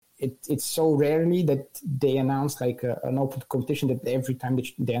it's so rarely that they announce like an open competition that every time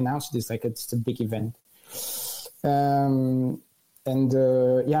they announce this, like it's a big event. So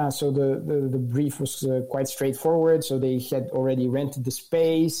the brief was quite straightforward. So they had already rented the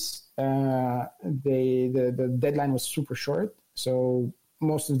space. The deadline was super short. So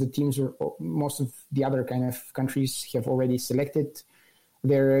most of the other kind of countries have already selected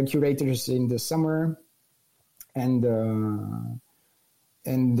their curators in the summer, and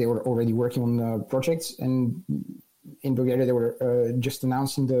they were already working on projects. And in Bulgaria, they were just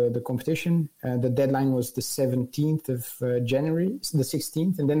announcing the competition. The deadline was the 17th of January, the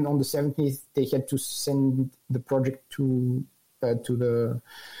 16th, and then on the 17th they had to send the project to the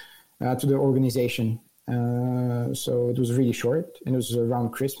organization. So it was really short, and it was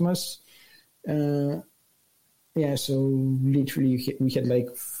around Christmas. So literally we had like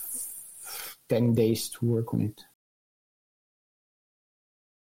 10 days to work on it.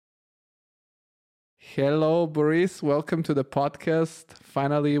 Hello, Boris. Welcome to the podcast.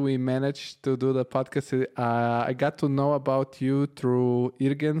 Finally, we managed to do the podcast. I got to know about you through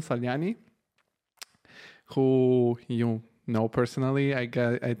Irgen Saljani, who you know personally. I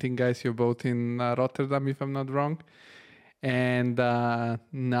think, guys, you're both in Rotterdam, if I'm not wrong. And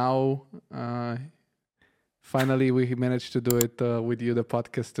now, finally, we managed to do it with you, the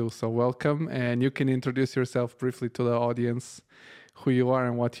podcast too. So welcome. And you can introduce yourself briefly to the audience, who you are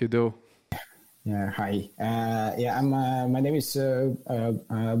and what you do. Yeah, hi. My name is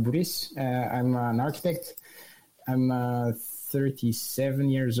Boris. I'm an architect. I'm 37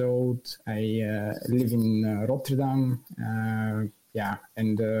 years old. I live in Rotterdam.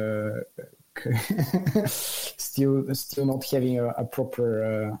 Still not having a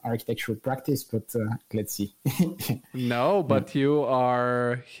proper architectural practice, but let's see. No, but you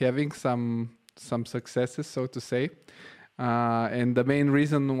are having some successes, so to say. And the main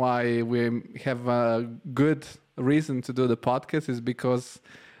reason why we have a good reason to do the podcast is because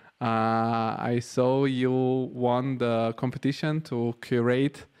I saw you won the competition to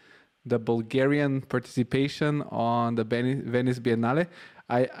curate the Bulgarian participation on the Venice Biennale.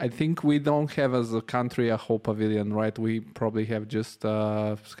 I think we don't have as a country a whole pavilion, right? We probably have just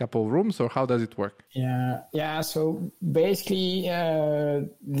a couple of rooms, or how does it work? Yeah. So basically,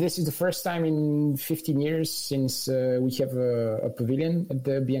 this is the first time in 15 years since we have a pavilion at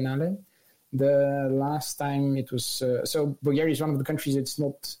the Biennale. The last time it was so Bulgaria is one of the countries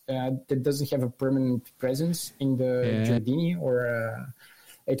that doesn't have a permanent presence in the Giardini, or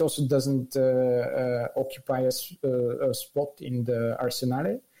it also doesn't occupy a spot in the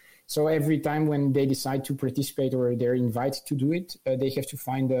Arsenale. So every time when they decide to participate or they're invited to do it, they have to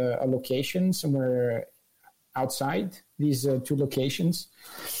find a location somewhere outside these two locations.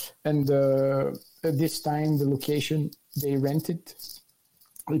 And this time the location they rented,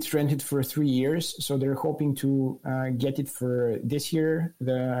 it's rented for 3 years. So they're hoping to get it for this year,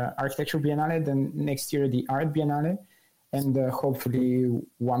 the Architecture Biennale, then next year the Art Biennale, and hopefully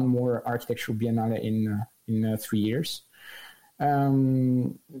one more Architectural Biennale in 3 years.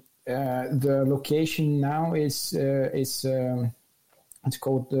 The location now is it's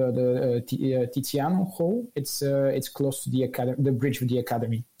called the Tiziano Hall. It's close to the bridge of the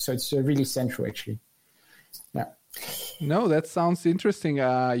Academy, so it's really central actually. Yeah. No, that sounds interesting.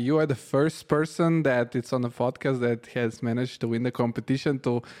 You are the first person that it's on the podcast that has managed to win the competition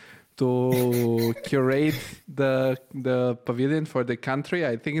to curate the pavilion for the country.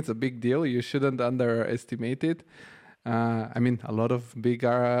 I think it's a big deal. You shouldn't underestimate it. I mean, a lot of big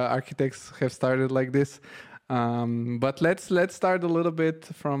architects have started like this. But let's start a little bit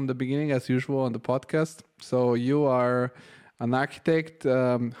from the beginning, as usual, on the podcast. So you are an architect.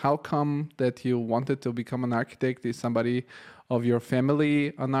 How come that you wanted to become an architect? Is somebody of your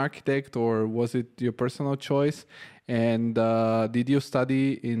family an architect, or was it your personal choice? And did you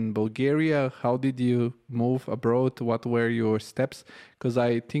study in Bulgaria? How did you move abroad? What were your steps? Because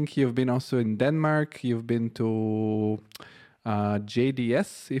I think you've been also in Denmark. You've been to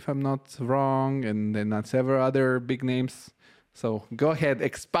JDS, if I'm not wrong, and then several other big names. So go ahead,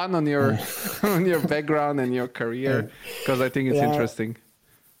 expand on your on your background and your career, because I think it's interesting.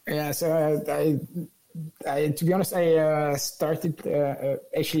 Yeah, so I to be honest, I started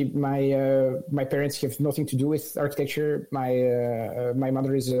actually my parents have nothing to do with architecture. My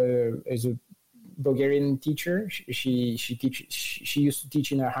mother is a Bulgarian teacher. She used to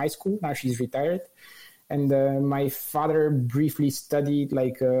teach in a high school. Now she's retired. And my father briefly studied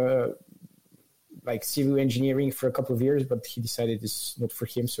like civil engineering for a couple of years, but he decided it's not for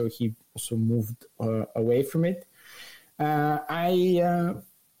him, so he also moved away from it.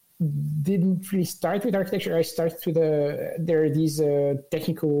 didn't really start with architecture. I started with there are these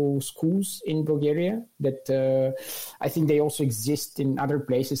technical schools in Bulgaria that I think they also exist in other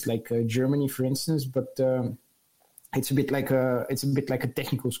places like Germany, for instance. But it's a bit like a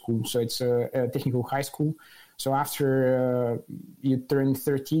technical school. So it's a technical high school. So after you turn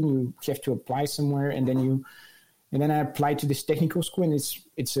 13, you have to apply somewhere, and then I applied to this technical school, and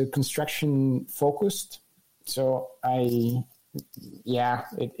it's a construction focused. So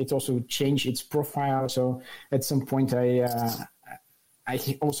it also changed its profile. So at some point I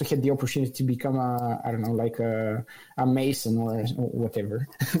also had the opportunity to become a mason or whatever.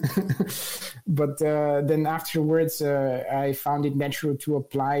 But then afterwards I found it natural to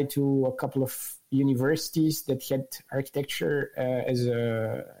apply to a couple of universities that had architecture as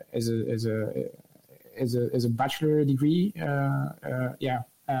a bachelor degree.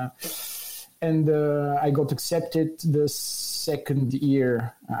 And I got accepted the second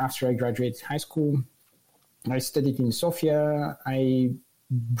year after I graduated high school. I studied in Sofia. I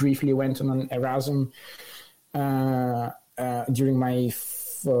briefly went on an Erasmus during my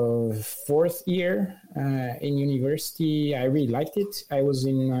fourth year in university. I really liked it. I was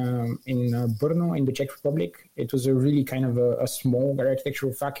in Brno in the Czech Republic. It was a really kind of a small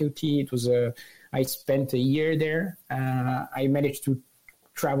architectural faculty. I spent a year there. I managed to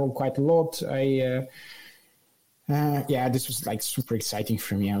travel quite a lot. This was like super exciting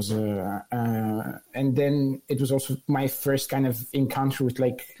for me. I was, and then it was also my first kind of encounter with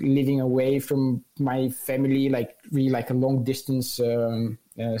like living away from my family, like really like a long distance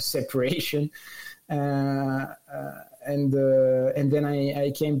separation. And then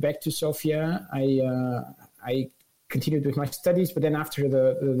I came back to Sofia. I continued with my studies, but then after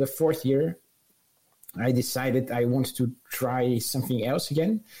the fourth year, I decided I wanted to try something else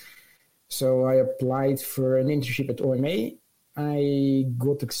again. So I applied for an internship at OMA. I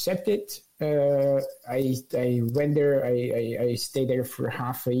got accepted. I went there. I stayed there for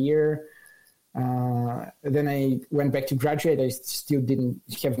half a year. Then I went back to graduate. I still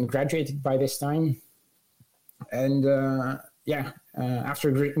haven't graduated by this time. And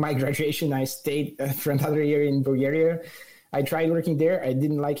after my graduation, I stayed for another year in Bulgaria. I tried working there. I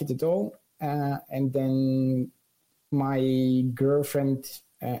didn't like it at all. And then my girlfriend,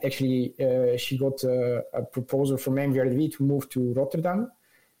 she got a proposal from MVRDV to move to Rotterdam.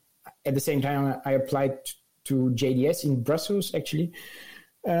 At the same time, I applied to JDS in Brussels, actually.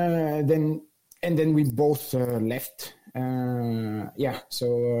 Then we both left.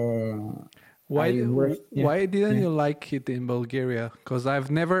 Why didn't you like it in Bulgaria? Because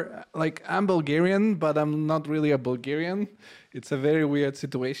I'm Bulgarian, but I'm not really a Bulgarian. It's a very weird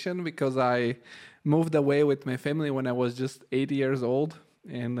situation because I moved away with my family when I was just 8 years old,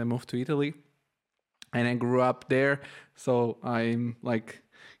 and I moved to Italy, and I grew up there. So I'm like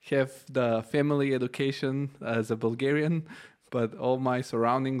have the family education as a Bulgarian, but all my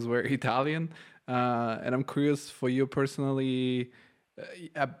surroundings were Italian. And I'm curious for you personally,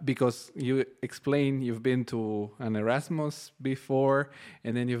 because you explained you've been to an Erasmus before,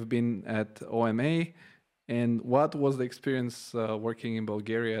 and then you've been at OMA. And what was the experience working in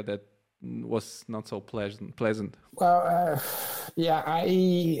Bulgaria that was not so pleasant? Well,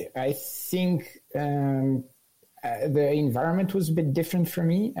 I think the environment was a bit different for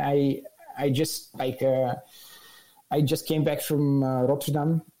me. I just came back from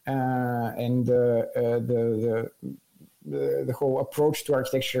Rotterdam, and the whole approach to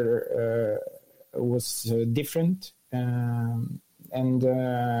architecture was different, and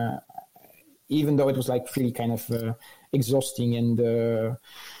even though it was like really kind of exhausting and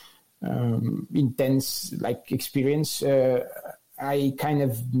intense like experience, I kind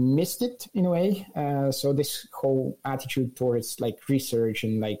of missed it in a way. So this whole attitude towards like research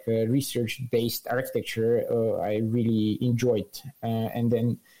and like research-based architecture, I really enjoyed. And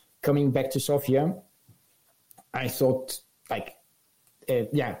then coming back to Sofia, I thought I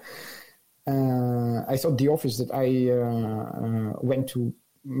thought the office that I went to,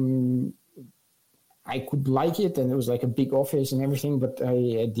 I could like it, and it was like a big office and everything, but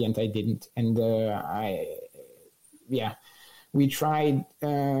at the end I didn't. And we tried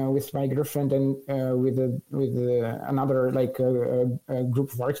with my girlfriend and with another like a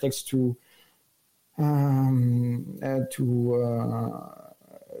group of architects to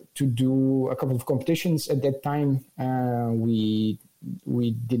do a couple of competitions. At that time, we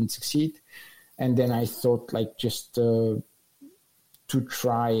didn't succeed, and then I thought like just to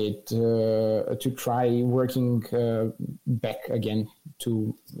try working back again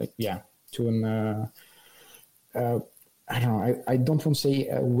to like to an I don't know. I don't want to say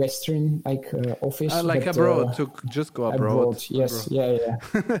a Western office, like but, abroad, to just go abroad. Yes, abroad.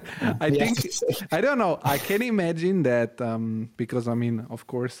 Yeah. I think I don't know. I can imagine that because I mean, of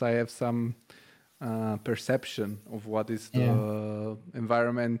course, I have some perception of what is the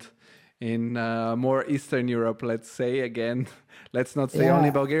environment in more Eastern Europe. Let's say again, let's not say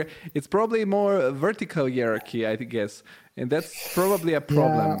only Bulgaria. It's probably more vertical hierarchy, I guess, and that's probably a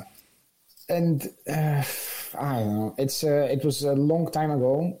problem. Yeah. And I don't know. It was a long time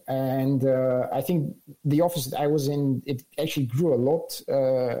ago, and I think the office that I was in, it actually grew a lot.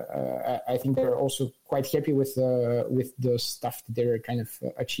 I think they're also quite happy with the stuff that they're kind of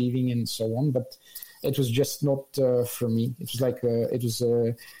achieving and so on. But it was just not for me. It was like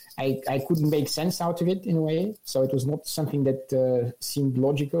I couldn't make sense out of it in a way. So it was not something that seemed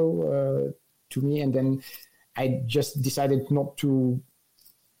logical to me. And then I just decided not to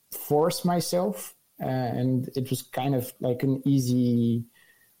force myself, and it was kind of like an easy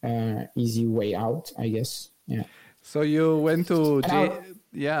way out, I guess. Yeah. So you went to Go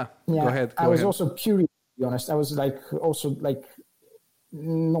ahead. I was also curious, to be honest. I was also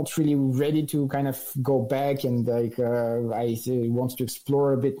not really ready to kind of go back, and I wanted to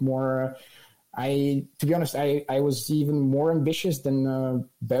explore a bit more. To be honest, I was even more ambitious than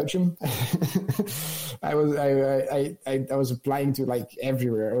Belgium. I was applying to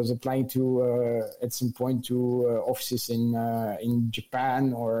everywhere. I was applying to at some point to offices in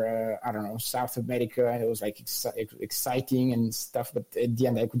Japan or I don't know, South America, and it was exciting and stuff. But at the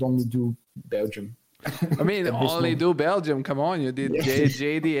end, I could only do Belgium. I mean, only do Belgium. Come on, you did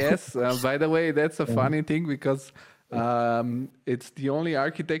JDS. By the way, that's a funny thing because it's the only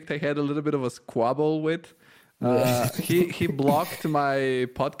architect I had a little bit of a squabble with. He blocked my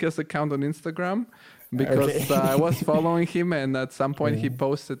podcast account on Instagram because I was following him, and at some point he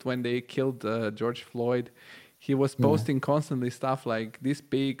posted when they killed George Floyd. He was posting constantly stuff like these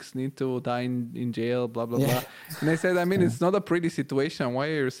pigs need to die in jail, blah, blah, blah. And I said, I mean, it's not a pretty situation. Why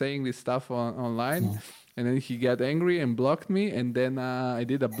are you saying this stuff online? And then he got angry and blocked me. And then I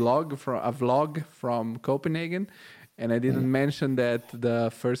did a vlog from Copenhagen. And I didn't mention that the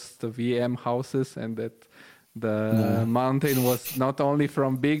first VM houses and that the mountain was not only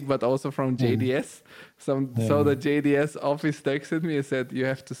from Big, but also from JDS. So the JDS office texted me and said, you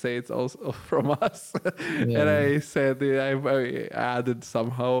have to say it's also from us. And I said, I added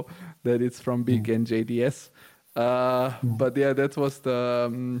somehow that it's from Big and JDS. But yeah, that was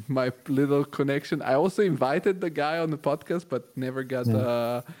my little connection. I also invited the guy on the podcast, but never got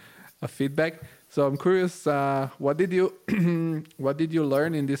a feedback. So I'm curious, what did you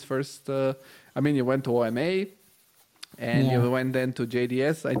learn in this first? I mean, you went to OMA, and you went then to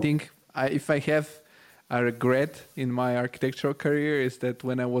JDS. I think if I have a regret in my architectural career is that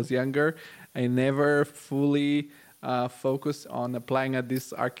when I was younger, I never fully focused on applying at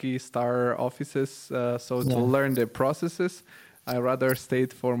these Archistar offices. To learn the processes, I rather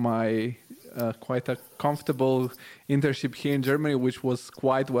stayed for my quite a comfortable internship here in Germany, which was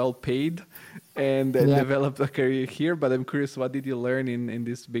quite well paid, and developed a career here. But I'm curious, what did you learn in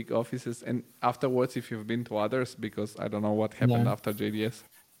these big offices? And afterwards, if you've been to others, because I don't know what happened after JDS.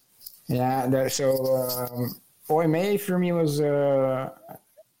 Yeah, so OMA for me was,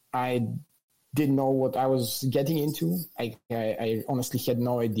 I didn't know what I was getting into. I honestly had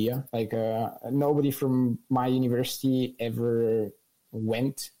no idea. Nobody from my university ever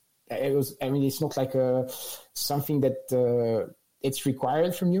went. It's not like something that it's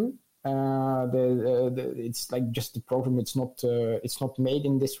required from you. It's like just the program. It's not made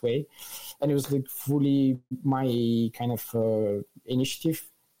in this way, and it was like fully my kind of initiative.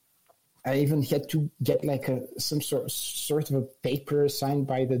 I even had to get some sort of a paper signed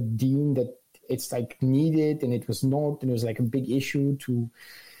by the dean that it's needed, and it was not, and it was a big issue to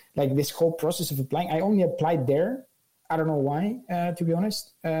this whole process of applying. I only applied there. I don't know why, to be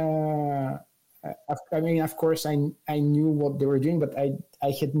honest. I mean, of course, I knew what they were doing, but I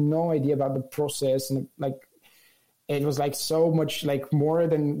had no idea about the process, and it was so much more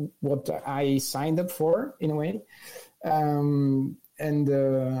than what I signed up for in a way.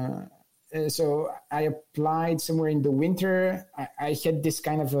 So I applied somewhere in the winter. I had this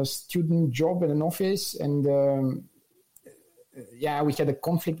kind of a student job in an office, and we had a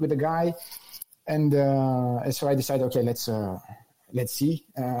conflict with a guy, and so I decided, okay, let's see.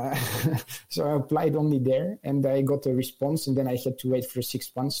 So I applied only there, and I got a response, and then I had to wait for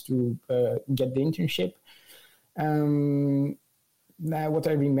 6 months to get the internship. Now, what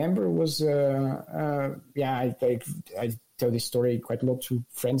I remember was, I tell this story quite a lot to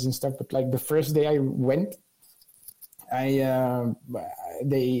friends and stuff, but the first day I went, I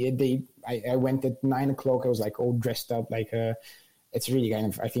went at 9:00. I was like all dressed up, like it's really kind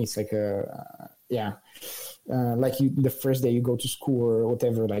of, I think it's like like the first day you go to school or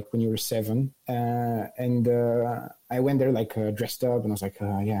whatever, like when you were 7, and I went there like dressed up, and I was like,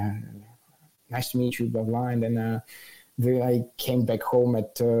 nice to meet you, blah blah. And then I came back home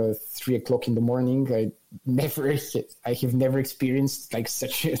at 3:00 in the morning. I have never experienced like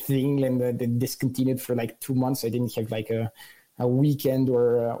such a thing, and then discontinued for like 2 months. I didn't have like a weekend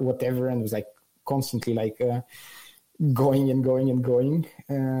or whatever, and it was like constantly like going and going and going.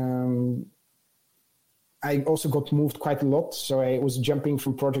 I also got moved quite a lot, so I was jumping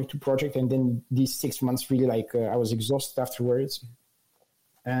from project to project, and then these 6 months really like I was exhausted afterwards.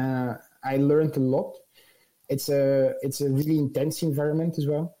 I learned a lot. It's a really intense environment as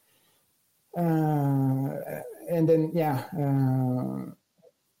well. And then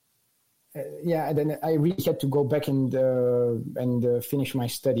then I really had to go back and finish my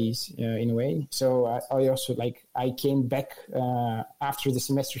studies in a way. So I also I came back after the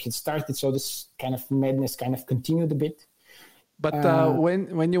semester had started. So this kind of madness kind of continued a bit. But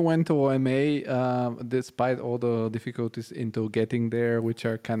when you went to OMA, despite all the difficulties into getting there, which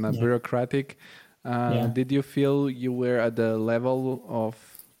are kind of bureaucratic, did you feel you were at the level of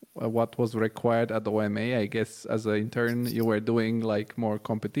what was required at the OMA? I guess as an intern, you were doing like more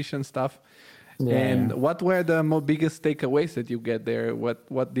competition stuff. What were the biggest takeaways that you get there?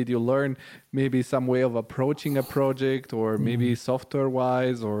 What did you learn? Maybe some way of approaching a project, or maybe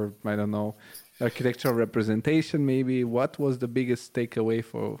software-wise, or I don't know, architectural representation maybe. What was the biggest takeaway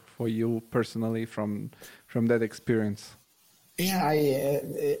for you personally from that experience?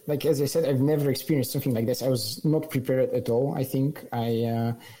 Like as I said, I've never experienced something like this. I was not prepared at all. I think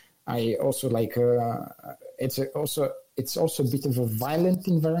I also like it's also a bit of a violent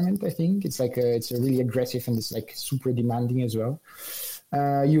environment. I think it's like it's a really aggressive, and it's like super demanding as well.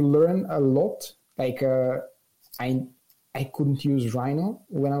 You learn a lot. Like I couldn't use Rhino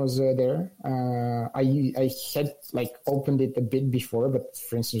when I was there. I had like opened it a bit before, but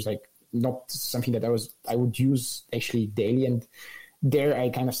for instance, like not something that I would use actually daily. And there I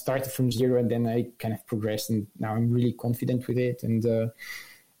kind of started from zero, and then I kind of progressed, and now I'm really confident with it. And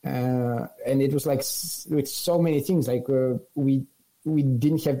it was like with so many things, like we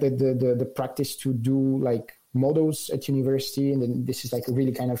didn't have the practice to do like models at university, and then this is like a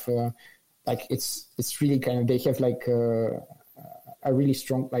really kind of like it's really kind of, they have like a really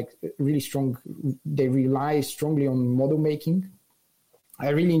strong, they rely strongly on model making. I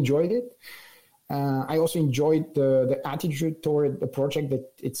really enjoyed it. I also enjoyed the attitude toward the project,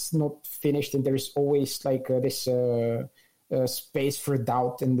 that it's not finished, and there's always like this space for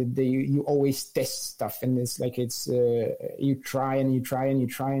doubt, and you always test stuff, and it's like you try and you try and you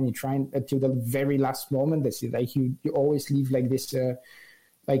try and you try until the very last moment. That's it. Like you always leave like this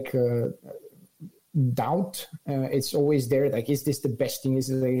doubt. It's always there. Like, is this the best thing?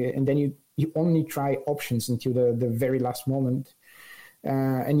 And then you only try options until the very last moment.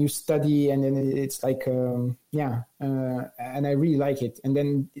 And you study, and then it's like, and I really like it. And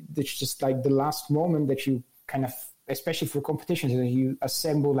then it's just like the last moment that you kind of, especially for competitions, you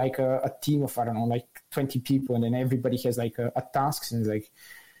assemble like a team of, I don't know, like 20 people, and then everybody has like a task, and it's like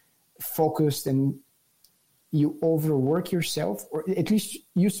focused, and you overwork yourself, or at least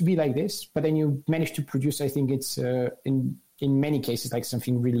used to be like this, but then you manage to produce, I think it's in many cases like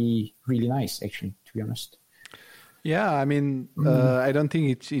something really, really nice, actually, to be honest. Yeah, I mean, I don't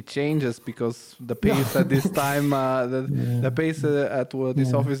think it changes, because the pace at this time, the pace at where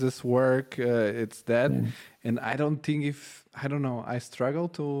these offices work, it's that. Yeah. And I don't think I struggle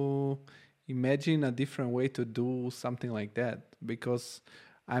to imagine a different way to do something like that, because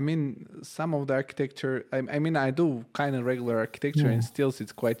I mean, some of the architecture, I do kind of regular architecture, and still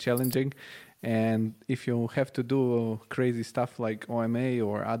it's quite challenging. And if you have to do crazy stuff like OMA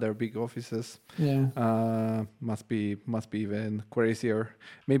or other big offices, must be even crazier.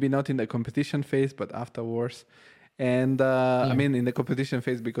 Maybe not in the competition phase, but afterwards. And I mean, in the competition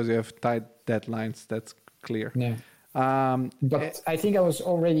phase, because you have tight deadlines, that's clear. Yeah. But I think I was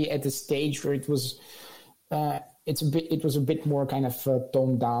already at the stage where it was a bit more kind of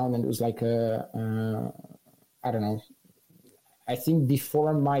toned down, and it was like I don't know. I think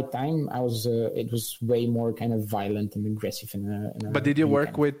before my time, it was way more kind of violent and aggressive. But did you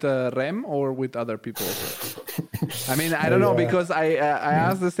work with Rem or with other people? I mean, I don't know, because I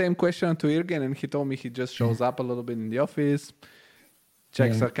asked the same question to Irgen, and he told me he just shows up a little bit in the office,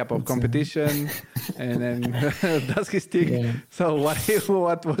 checks a couple of competition, and then does his thing. Yeah. So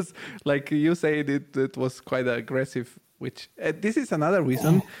what was, like you said, it was quite aggressive, which this is another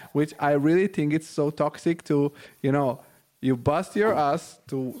reason which I really think it's so toxic to, You bust your ass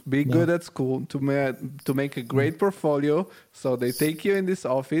to be good at school, to make a great portfolio. So they take you in this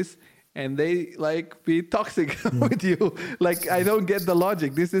office and they like be toxic with you. Like, I don't get the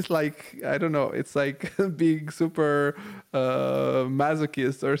logic. This is like, I don't know. It's like being super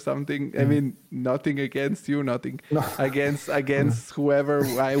masochist or something. I mean, nothing against you, nothing against whoever.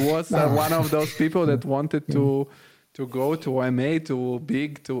 I was one of those people that wanted to go to OMA,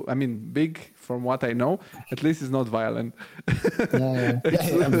 big from what I know, at least it's not violent.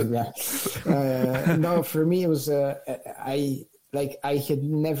 No, for me, it was, I had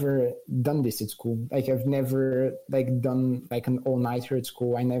never done this at school. Like, I've never done like an all-nighter at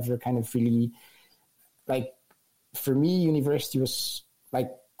school. I never kind of really, like, for me, university was like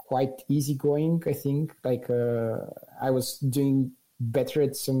quite easygoing, I think. Like, I was doing better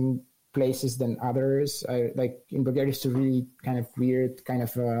at some places than others. In Bulgaria, it's a really kind of weird kind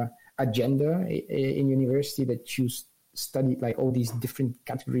of agenda in university that you study like all these different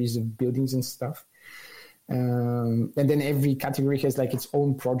categories of buildings and stuff. And then every category has like its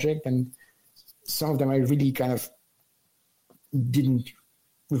own project, and some of them I really kind of didn't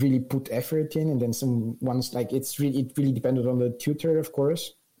really put effort in, and then some ones like it really depended on the tutor, of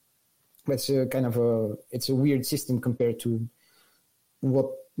course. But it's a weird system compared to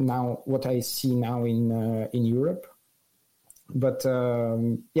what I see now in Europe. But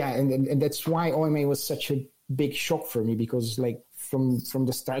and that's why OMA was such a big shock for me, because like from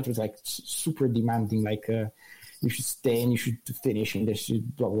the start it was like super demanding, like you should stay and you should finish and this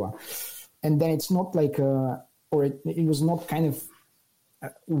should blah blah. And then it's not like it was not kind of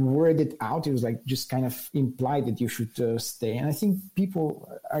worded out. It was like just kind of implied that you should stay. And I think people,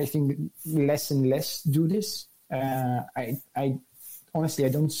 less and less do this. I honestly, I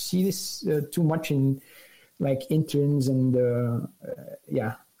don't see this too much in like interns and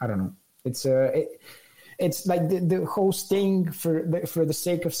I don't know. It's like the whole staying for the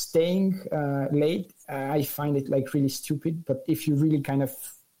sake of staying late. I find it like really stupid. But if you really kind of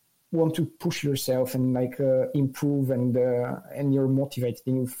want to push yourself and like improve and you're motivated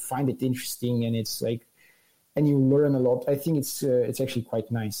and you find it interesting and it's like, and you learn a lot, I think it's actually quite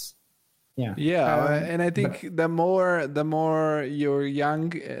nice. And I think the more you're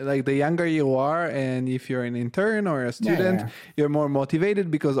young, like the younger you are, and if you're an intern or a student, you're more motivated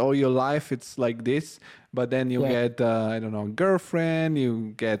because all your life it's like this. But then you get a girlfriend,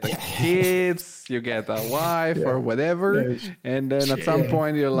 you get kids, you get a wife or whatever, and then at some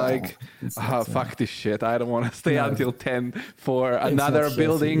point you're like, fuck this shit, I don't want to stay until 10 for another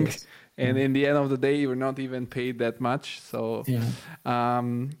building. And in the end of the day, you're not even paid that much. So,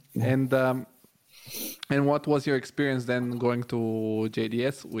 and what was your experience then going to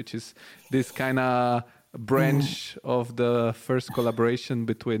JDS, which is this kind of branch of the first collaboration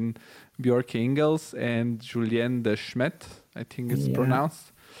between Björk Ingels and Julien de Smet, I think it's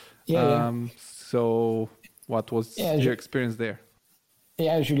pronounced. So what was your experience there?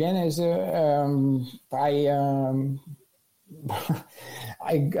 Yeah, Julien is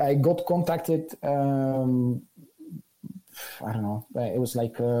I got contacted, I don't know, it was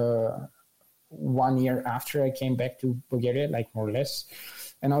like 1 year after I came back to Bulgaria, like more or less.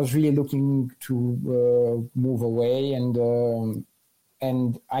 And I was really looking to move away,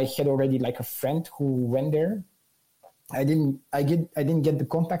 and I had already like a friend who went there. I didn't get the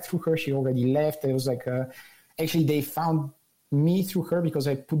contact through her. She already left. It was like, actually they found me through her because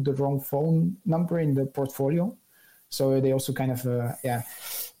I put the wrong phone number in the portfolio. So they also kind of,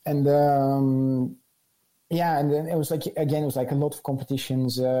 and then it was like, again, it was like a lot of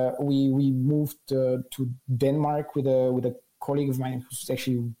competitions. We moved to Denmark with a colleague of mine who's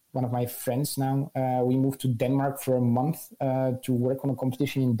actually one of my friends now. We moved to Denmark for a month to work on a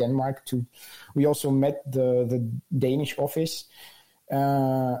competition in Denmark. We also met the Danish office,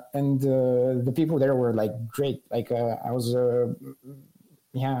 and the people there were like great. Like I was.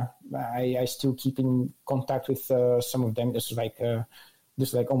 I still keep in contact with some of them. This is like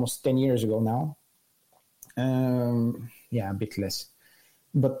almost 10 years ago now. A bit less,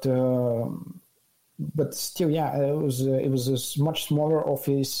 but still, it was a much smaller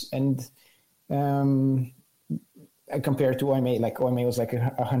office, and compared to OMA, like OMA was like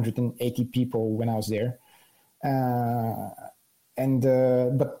 180 people when I was there,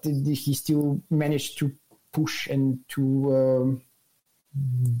 but he still managed to push and to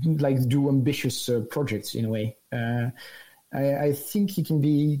like do ambitious projects in a way. I think he can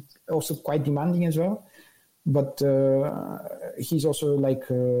be also quite demanding as well, but he's also like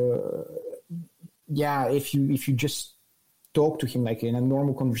if you just talk to him like in a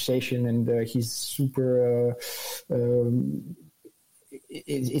normal conversation, and he's super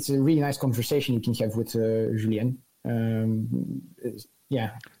it's a really nice conversation you can have with Julien.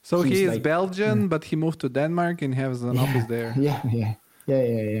 Yeah. So he is like, Belgian, but he moved to Denmark and has an office there. Yeah.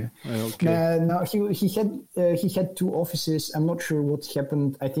 Okay. No, he had two offices. I'm not sure what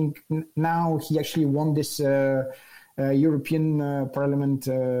happened. I think now he actually won this European Parliament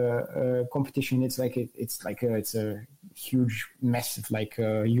competition. It's a huge, massive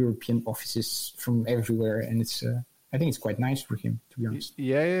European offices from everywhere, and I think it's quite nice for him, to be honest.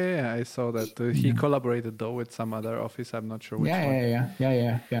 Yeah. I saw that he collaborated though with some other office. I'm not sure which one.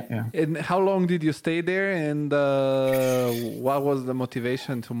 Yeah. And how long did you stay there? And what was the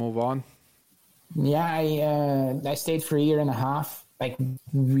motivation to move on? Yeah, I stayed for a year and a half. Like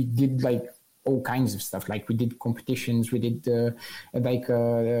we did all kinds of stuff. Like we did competitions. We did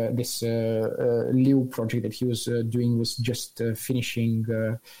this Leo project that he was doing was just finishing.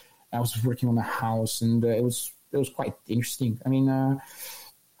 I was working on a house, and it was quite interesting. I mean,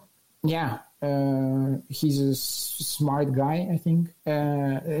 he's a smart guy, I think.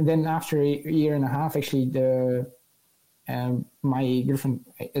 And then after a year and a half, actually, my girlfriend,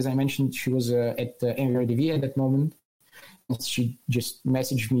 as I mentioned, she was at MVRDV at that moment. And she just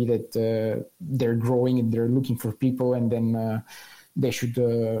messaged me that they're growing and they're looking for people, and then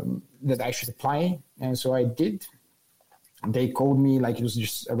that I should apply. And so I did. They called me it was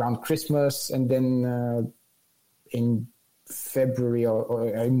just around Christmas, and then in February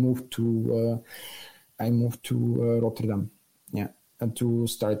I moved to Rotterdam, and to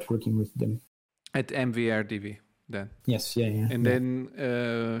start working with them at MVRDV then. Yes, yeah. And then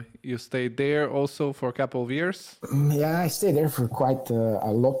you stayed there also for a couple of years. Yeah, I stayed there for quite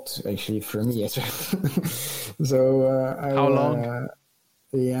a lot, actually, for me. So how long?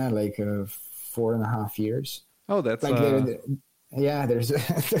 4.5 years. Oh, that's it's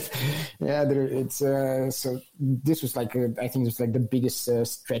so this was I think it was the biggest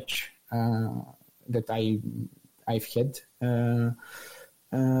stretch that I've had.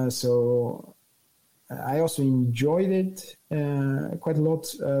 So I also enjoyed it quite a lot.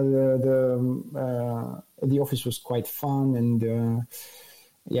 The office was quite fun, and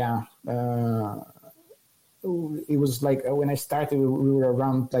it was when I started, we were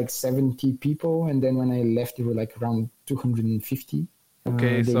around 70 people, and then when I left, it were around 250.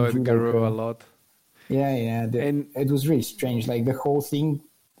 Okay, so it grew a lot. Yeah. And it was really strange. The whole thing,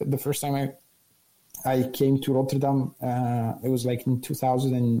 the first time I came to Rotterdam, it was in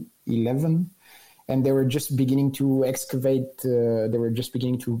 2011, and they were just beginning to excavate. They were just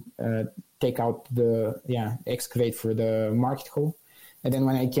beginning to take out excavate for the market hall. And then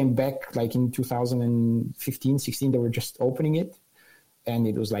when I came back, in 2015, 16, they were just opening it, and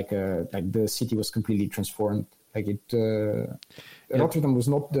it was the city was completely transformed. Rotterdam was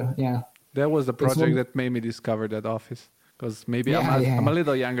not the That was the project that made me discover that office, because maybe I'm a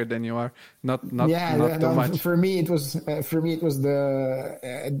little younger than you are, not too much. For me, it was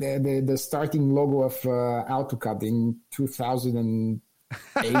the starting logo of AutoCAD in 2008,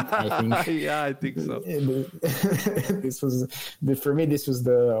 I think. Yeah, I think so. For me, this was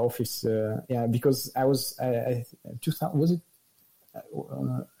the office. Because I was 2000. Was it?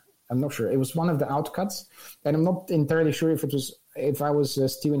 I'm not sure. It was one of the AutoCADs, and I'm not entirely sure if I was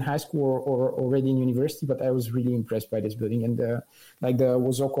still in high school or already in university. But I was really impressed by this building and the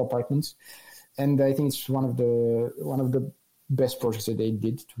Wozoko apartments, and I think it's one of the best projects that they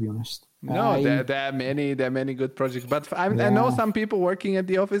did, to be honest. No, there are many good projects, but I know some people working at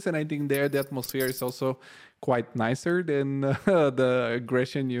the office, and I think there the atmosphere is also quite nicer than the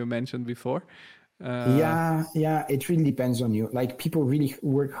aggression you mentioned before. It really depends on you. People really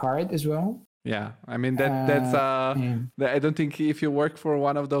work hard as well. Yeah, I mean that's I don't think if you work for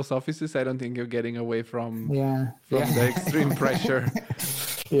one of those offices, I don't think you're getting away from the extreme pressure.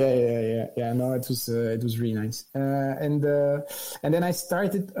 Yeah. No, it was really nice. And then I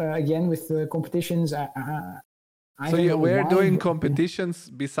started again with competitions. So you were doing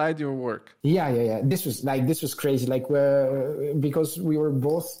competitions beside your work? Yeah. This was crazy. Because we were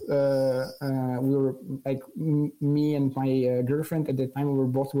both, me and my girlfriend at the time, we were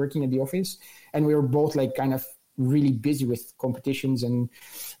both working at the office, and we were both kind of really busy with competitions, and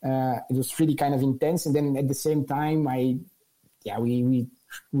it was really kind of intense. And then at the same time,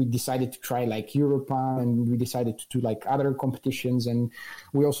 we decided to try Europa, and we decided to do other competitions, and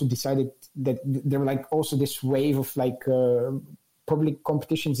we also decided that there were also this wave of public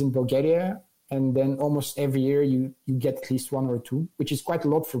competitions in Bulgaria, and then almost every year you get at least one or two, which is quite a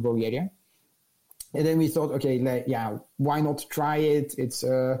lot for Bulgaria. And then we thought, okay, why not try it? It's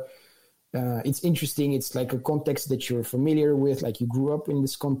interesting. It's a context that you're familiar with, you grew up in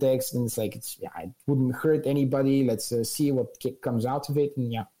this context, and it wouldn't hurt anybody. Let's see what comes out of it.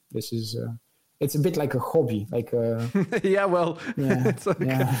 And this is it's a bit like a hobby, like yeah, well, it's a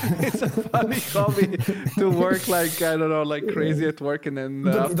funny hobby to work like, I don't know, like crazy at work, and then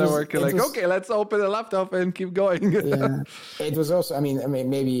after work you're like, okay, let's open the laptop and keep going. It was also, I mean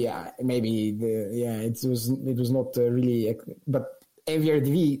maybe it was not really, but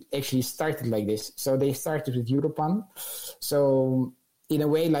MVRDV actually started like this. So they started with Europan. So in a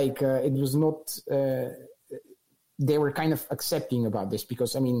way, like it was not, they were kind of accepting about this,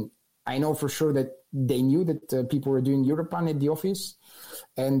 because I mean, I know for sure that they knew that people were doing Europan at the office,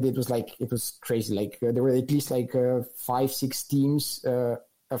 and it was crazy. Like there were at least like 5-6 teams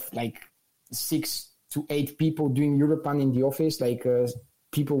of like 6 to 8 people doing Europan in the office. Like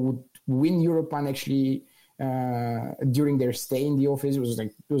people would win Europan actually during their stay in the office. It was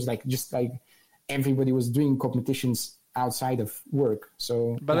like just like everybody was doing competitions outside of work.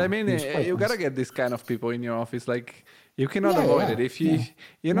 So, but I mean, you gotta get this kind of people in your office. Like, you cannot avoid it. If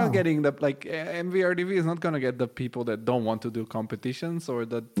you're not getting the, like, MVRDV is not gonna get the people that don't want to do competitions, or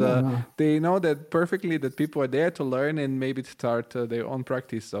that they know that perfectly that people are there to learn and maybe to start their own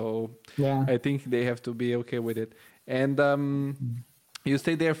practice. So I think they have to be okay with it. And you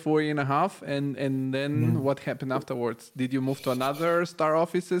stayed there 4 years and a half, and then what happened afterwards? Did you move to another Star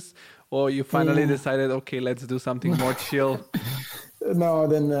offices, or you finally decided, okay, let's do something more chill? No,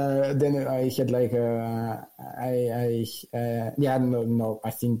 then I had like I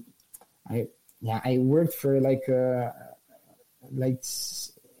think I worked for like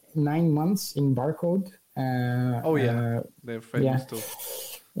 9 months in Barcode. They're famous too.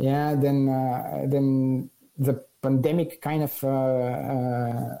 Yeah, then the pandemic kind of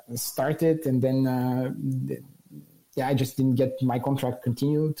started, and then I just didn't get my contract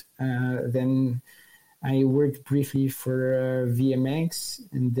continued. Then I worked briefly for VMX,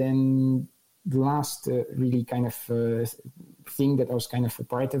 and then the last really kind of thing that I was kind of a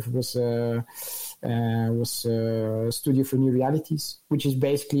part of was Studio for New Realities, which is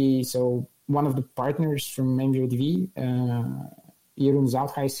basically, so one of the partners from MVRDV, Jeroen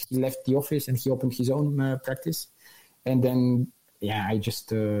Zouthuis, he left the office and he opened his own practice. And then, I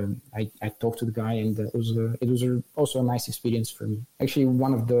just I talked to the guy, and it was also a nice experience for me. Actually,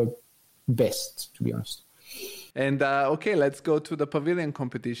 one of the best, to be honest. And okay, let's go to the pavilion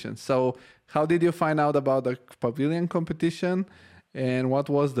competition. So how did you find out about the pavilion competition, and what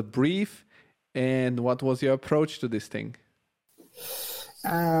was the brief, and what was your approach to this thing?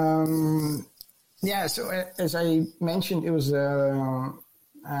 So as I mentioned, it was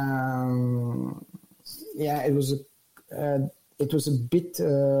it was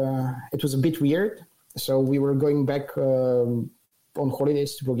a bit weird. So we were going back on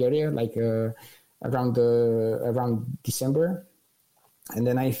holidays to Bulgaria, like around December, and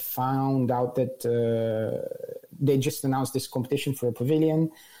then I found out that they just announced this competition for a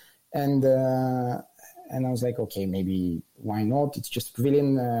pavilion, and I was like, okay, maybe why not? It's just a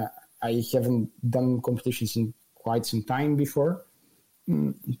pavilion. I haven't done competitions in quite some time before,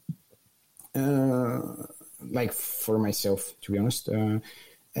 like for myself, to be honest. And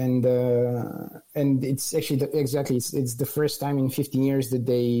it's actually it's the first time in 15 years that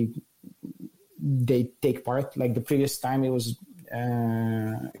they take part. Like the previous time, it was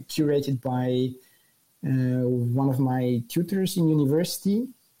curated by one of my tutors in university,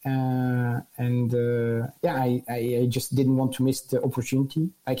 I just didn't want to miss the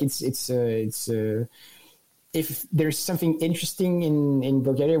opportunity. Like it's if there's something interesting in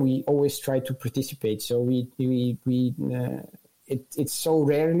Bulgaria, we always try to participate. So it's so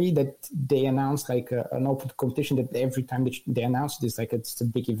rarely that they announce like an open competition, that every time they announce this, like it's a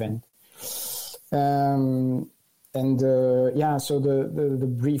big event. So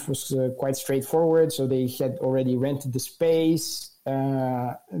the brief was quite straightforward. So they had already rented the space.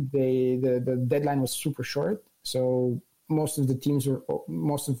 The deadline was super short. So most of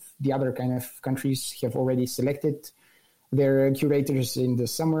the other kind of countries have already selected their curators in the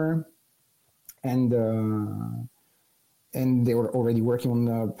summer, and they were already working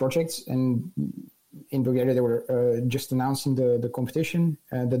on projects. And in Bulgaria, they were just announcing the competition.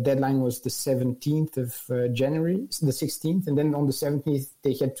 The deadline was the 17th of January, the 16th, and then on the 17th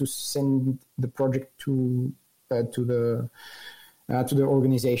they had to send the project to the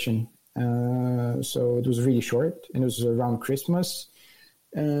organization. So it was really short, and it was around Christmas.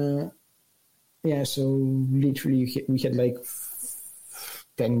 So literally we had like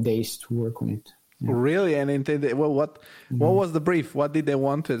 10 days to work on it. Yeah. Really? And what was the brief? What did they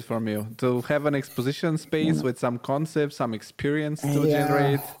wanted from you? To have an exposition space with some concepts, some experience to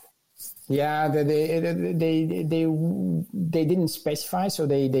generate? Yeah, they didn't specify, so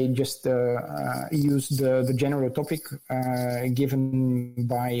they just used the general topic given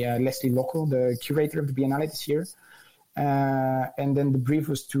by Leslie Loco, the curator of the Biennale this year, and then the brief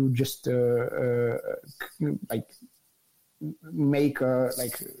was to just make I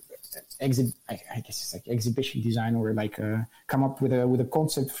guess it's like exhibition design, or come up with a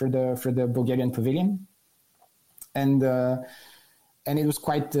concept for the Bulgarian pavilion, and it was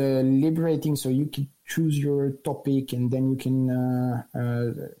quite liberating. So you could choose your topic, and then you can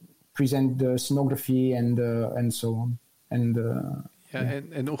present the scenography and so on. And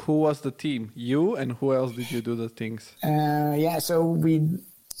and who was the team? You, and who else did you do the things? So we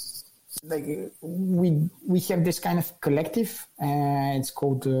have this kind of collective. It's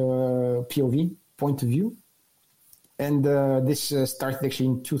called POV, point of view, and this started actually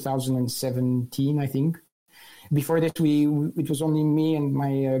in 2017, I think. Before that, it was only me and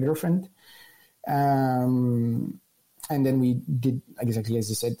my girlfriend, and then we did exactly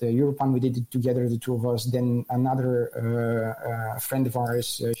as I said, Europan. We did it together, the two of us. Then another friend of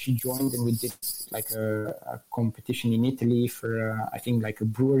ours, she joined, and we did like a competition in Italy for I think like a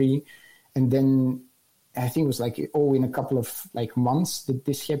brewery, and then I think it was like in a couple of like months that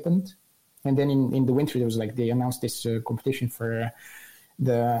this happened, and then in the winter there was like they announced this competition for.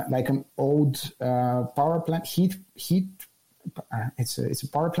 An old power plant heat. It's a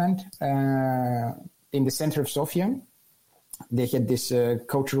power plant in the center of Sofia. They had this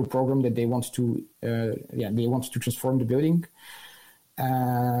cultural program that they want to transform the building.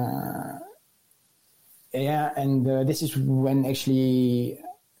 This is when actually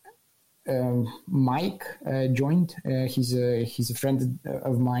Mike joined. He's a friend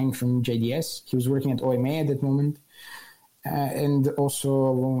of mine from JDS. He was working at OMA at that moment. And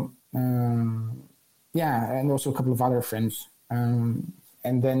also a couple of other friends. And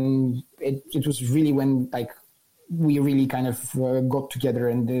then it was really when like we really kind of got together,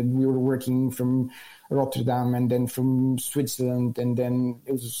 and we were working from Rotterdam, and then from Switzerland, and then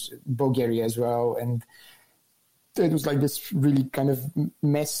it was Bulgaria as well. And it was like this really kind of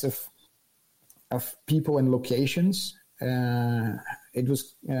mess of people and locations. It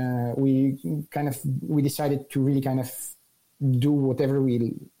was we decided to really kind of do whatever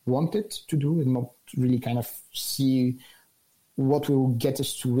we wanted to do, and not really kind of see what will get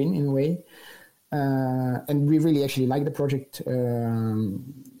us to win in a way. And we really actually liked the project.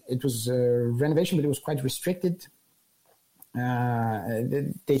 It was a renovation, but it was quite restricted.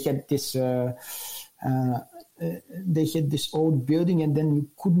 They had this old building, and then you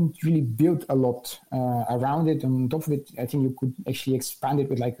couldn't really build a lot around it. On top of it, I think you could actually expand it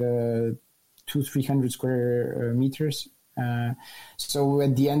with like 200-300 square meters. So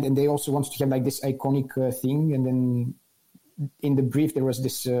at the end, and they also wanted to have like this iconic thing. And then in the brief, there was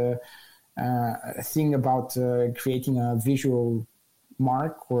this thing about creating a visual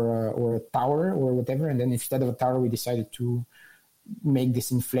mark or a tower or whatever. And then instead of a tower, we decided to make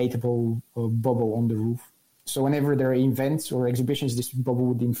this inflatable bubble on the roof. So whenever there are events or exhibitions, this bubble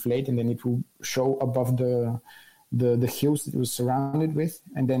would inflate, and then it will show above the hills that it was surrounded with.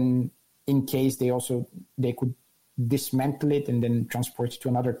 And then in case they could dismantle it and then transport it to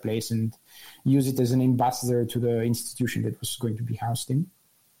another place and use it as an ambassador to the institution that was going to be housed in.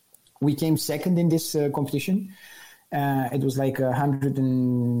 We came second in this competition. It was like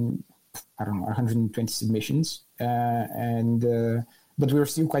 120 submissions, but we were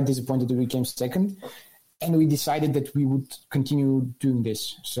still quite disappointed that we came second. And we decided that we would continue doing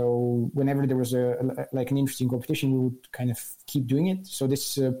this. So whenever there was an interesting competition, we would kind of keep doing it. So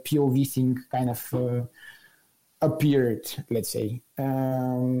this POV thing kind of appeared, let's say.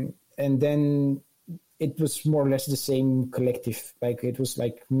 And then it was more or less the same collective. Like it was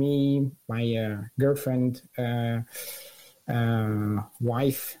like me, my girlfriend,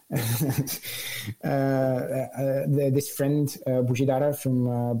 wife, this friend, Bujidara from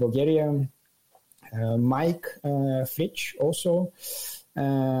Bulgaria, Mike Fitch also.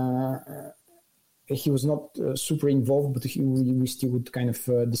 He was not super involved, but we still would kind of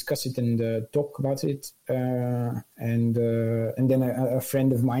discuss it and talk about it. And then a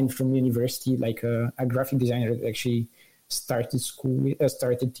friend of mine from university, like a graphic designer that actually started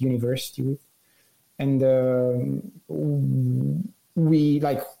university with. And we,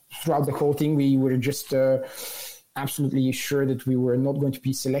 like, throughout the whole thing, we were just absolutely sure that we were not going to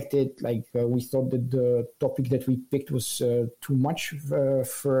be selected. Like we thought that the topic that we picked was too much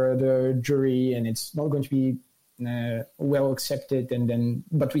for the jury, and it's not going to be well accepted.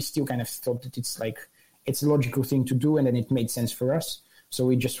 But we still kind of thought that it's a logical thing to do, and then it made sense for us. So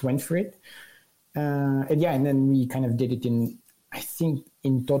we just went for it. And then we kind of did it in I think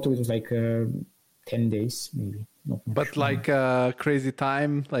in total it was like 10 days, maybe. Not much. But like crazy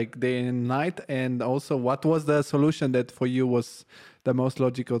time, like day and night. And also, what was the solution that for you was the most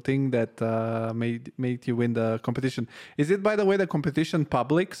logical thing that made you win the competition? Is it, by the way, the competition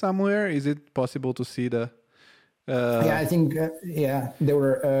public somewhere? Is it possible to see the? Yeah, I think they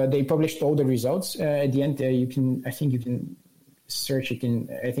were. They published all the results at the end. You can search it in.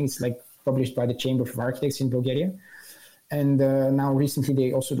 I think it's like published by the Chamber of Architects in Bulgaria. And now recently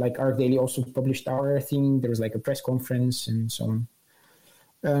they also, like Arc Daily also published our thing. There was like a press conference and so on.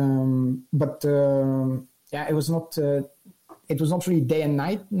 It was not really day and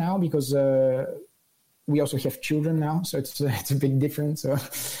night now because we also have children now. So it's a bit different. So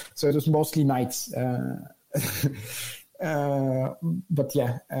it was mostly nights. It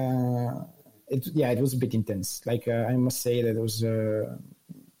was a bit intense. Like I must say that it was,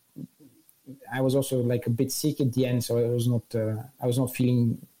 I was also like a bit sick at the end, so I was not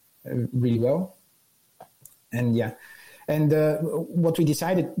feeling really well. And what we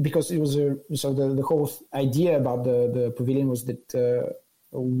decided, because it was the whole idea about the pavilion was that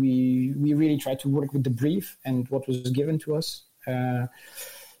we really tried to work with the brief and what was given to us.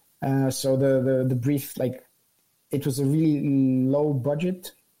 So the brief, like, it was a really low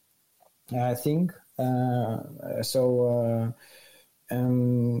budget thing.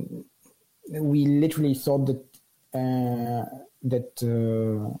 We literally thought that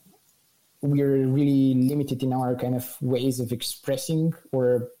we're really limited in our kind of ways of expressing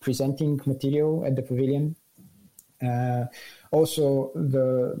or presenting material at the pavilion. Also,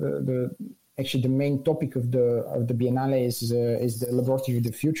 the main topic of the Biennale is the laboratory of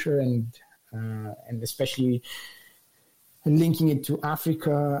the future, and especially linking it to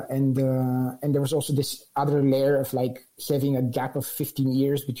Africa, and there was also this other layer of like having a gap of 15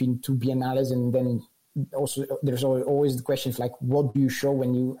 years between two biennales, and then also there's always the question of like, what do you show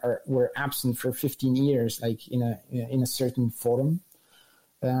when you were absent for 15 years, like in a certain forum,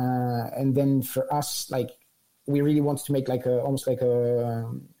 and then for us, like, we really wanted to make like almost like a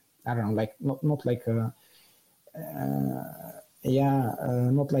I don't know, like not like a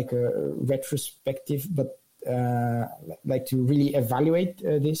not like a retrospective, but like to really evaluate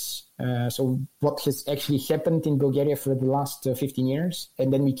this. So what has actually happened in Bulgaria for the last 15 years.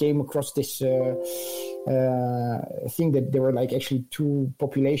 And then we came across this thing that there were like actually two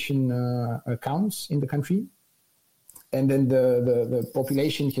population counts in the country. And then the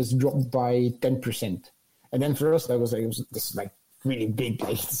population has dropped by 10%. And then for us, this is like really big.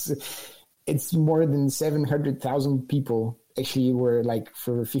 Like it's more than 700,000 people actually were like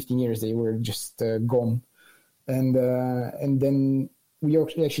for 15 years, they were just gone. And then we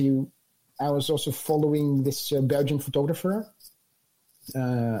actually, I was also following this Belgian photographer,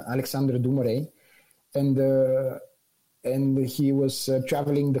 Alexandre Dumoret, and he was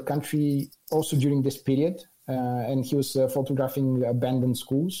traveling the country also during this period, and he was photographing abandoned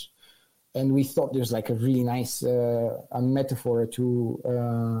schools. And we thought there was like a really nice a metaphor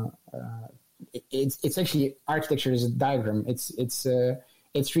to. It's actually, architecture is a diagram. It's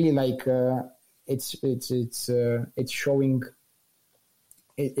really like. It's showing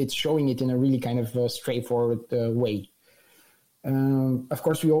it in a really kind of straightforward way. Of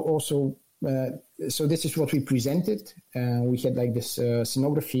course, we also so this is what we presented. We had like this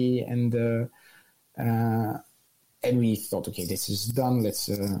scenography, and we thought, okay, this is done. Let's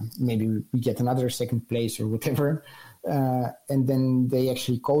maybe we get another second place or whatever. And then they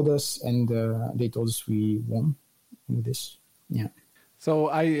actually called us, and they told us we won with this. Yeah. So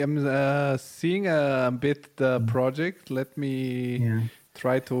I am seeing a bit the project. Let me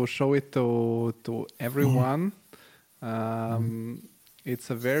try to show it to everyone.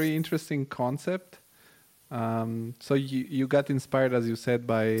 It's a very interesting concept. So you got inspired, as you said,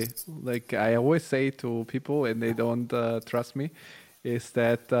 by, like I always say to people, and they don't trust me, is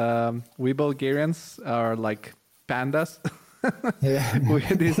that we Bulgarians are like pandas.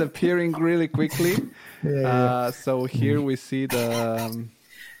 We're disappearing really quickly. So here we see the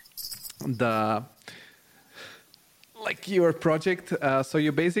like your project. So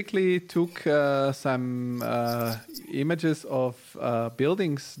you basically took some images of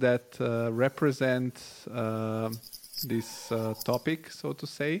buildings that represent this topic, so to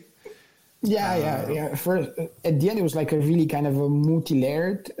say. First, at the end, it was like a really kind of a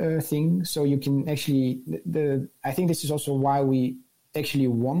multi-layered thing. So you can actually, I think this is also why we actually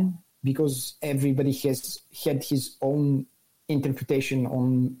won, because everybody has had his own interpretation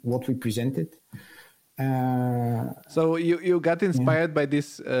on what we presented. So you got inspired by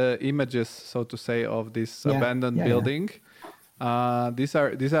these images, so to say, of this abandoned building. these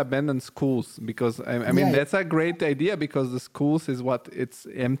are abandoned schools, because I mean that's a great idea, because the schools is what it's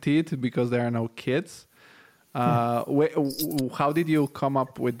emptied because there are no kids. How did you come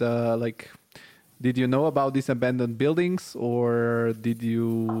up with the did you know about these abandoned buildings, or did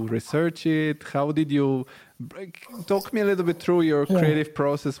you research it? How did you talk me a little bit through your creative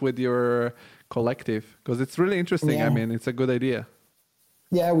process with your collective? Because it's really interesting. I mean, it's a good idea.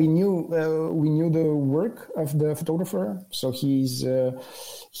 Yeah, we knew the work of the photographer, so he's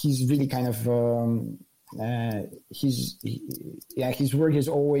really kind of his work is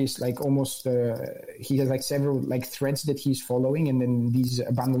always almost he has several threads that he's following, and then these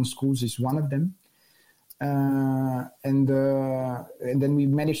abandoned schools is one of them. And then we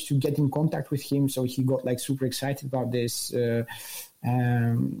managed to get in contact with him, so he got super excited about this.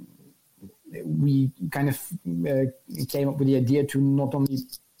 We kind of came up with the idea to not only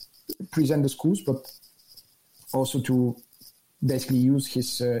present the schools, but also to basically use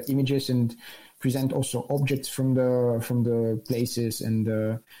his images and present also objects from the places, and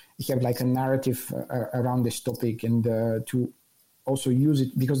have a narrative around this topic, and to also use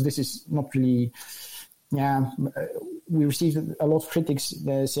it, because this is not really. We received a lot of critics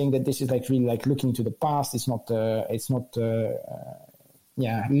saying that this is really looking to the past. It's not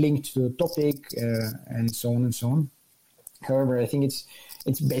linked to the topic, and so on and so on. However, I think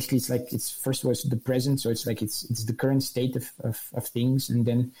it's basically it's first was the present, so it's it's the current state of things, and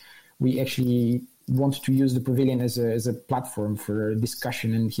then we actually want to use the pavilion as a platform for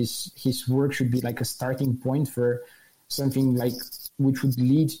discussion, and his work should be a starting point for something which would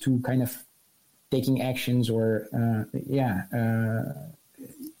lead to kind of taking actions, or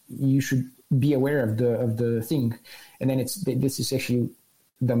you should be aware of the thing. And then this is actually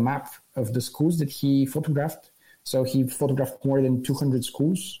the map of the schools that he photographed. So he photographed more than 200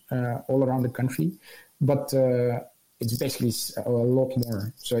 schools all around the country, but it's basically a lot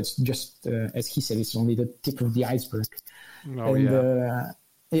more. So it's just as he said, it's only the tip of the iceberg. And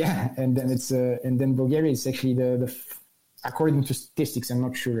then Bulgaria is actually the according to statistics, I'm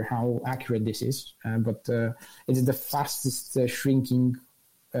not sure how accurate this is, but it's the fastest shrinking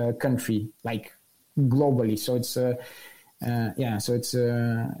country, globally. So it's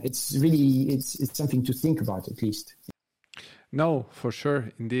it's really something to think about, at least. No, for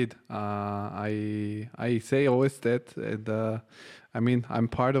sure, indeed. I say always that, and I mean, I'm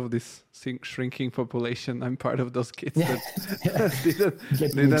part of this shrinking population. I'm part of those kids that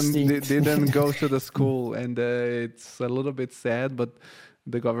didn't go to the school, and it's a little bit sad. But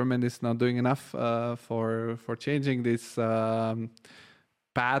the government is not doing enough for changing this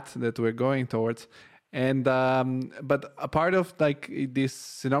path that we're going towards. And but a part of this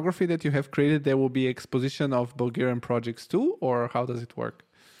scenography that you have created, there will be exposition of Bulgarian projects too, or how does it work?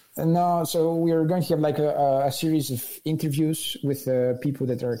 No, so we are going to have a series of interviews with people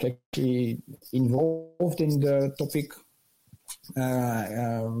that are actually involved in the topic.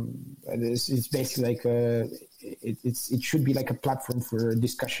 It's basically it should be a platform for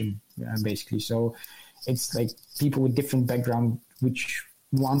discussion, basically. So it's people with different background, which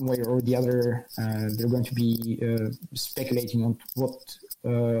one way or the other, they're going to be speculating on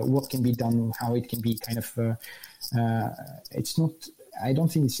what can be done, how it can be kind of. It's not. I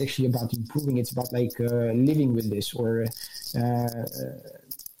don't think it's actually about improving. It's about living with this, or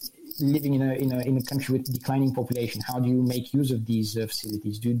living in a country with declining population. How do you make use of these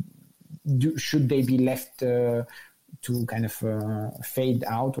facilities? Should they be left to kind of fade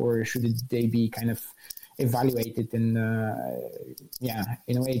out, or should they be kind of evaluated? And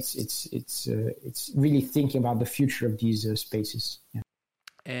in a way, it's really thinking about the future of these spaces. Yeah.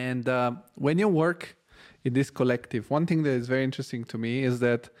 And when you work in this collective, one thing that is very interesting to me is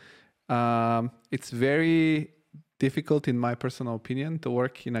that it's very difficult, in my personal opinion, to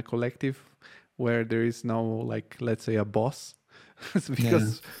work in a collective where there is no, let's say, a boss.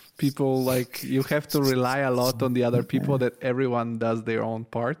 Because people, you have to rely a lot on the other people, that everyone does their own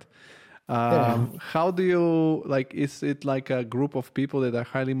part. How do you, is it a group of people that are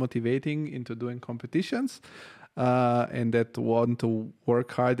highly motivating into doing competitions? And that want to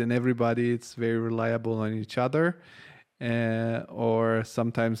work hard, and everybody is very reliable on each other, or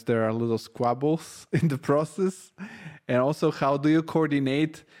sometimes there are little squabbles in the process. And also, how do you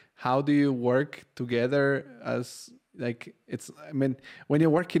coordinate? How do you work together as when you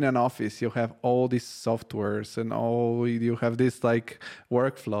work in an office, you have all these softwares and you have this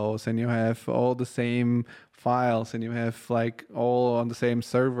workflows, and you have all the same files, and you have all on the same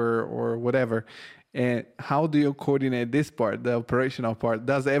server or whatever. And how do you coordinate this part, the operational part?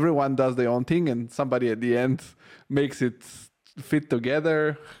 Does everyone does their own thing, and somebody at the end makes it fit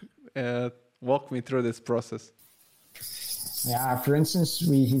together? Walk me through this process. Yeah, for instance,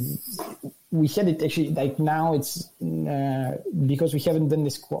 we had it actually, like now it's because we haven't done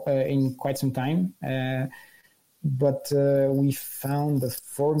this in quite some time, but we found a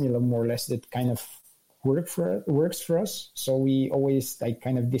formula more or less that kind of works for us. So we always like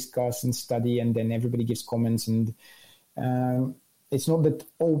kind of discuss and study, and then everybody gives comments, and it's not that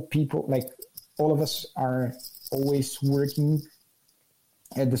all of us are always working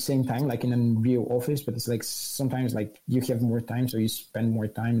at the same time, like in a real office, but it's like sometimes like you have more time, so you spend more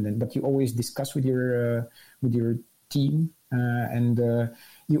time. But you always discuss with your team, and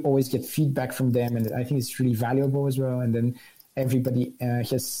you always get feedback from them, and I think it's really valuable as well. And then everybody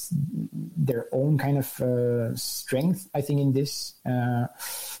has their own kind of strength, I think, in this.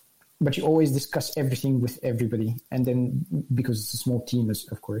 But you always discuss everything with everybody, and then because it's a small team,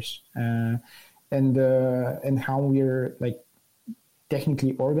 of course, and how we're like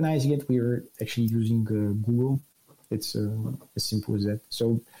technically organizing it, we're actually using Google. It's as simple as that.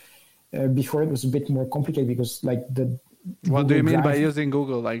 So before it was a bit more complicated because like the What do you mean by using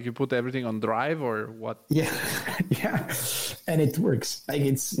Google? Like you put everything on Drive or what? Yeah, yeah, and it works. Like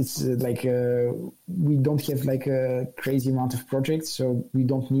it's like we don't have like a crazy amount of projects, so we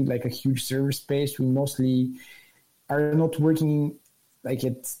don't need like a huge server space. We mostly are not working like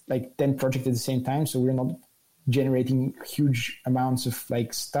at like 10 projects at the same time, so we're not generating huge amounts of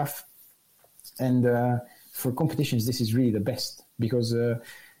like stuff. And for competitions, this is really the best because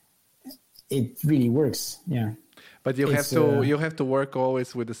it really works. Yeah. But you have to work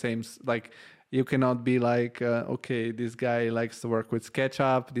always with the same, like you cannot be like okay, this guy likes to work with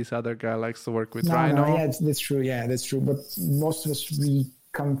SketchUp, this other guy likes to work with Rhino. No, yeah, that's true. Yeah, that's true. But most of us, we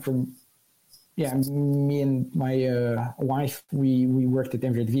come from, me and my wife, we worked at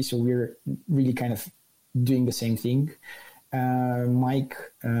MVV, so we're really kind of doing the same thing. Mike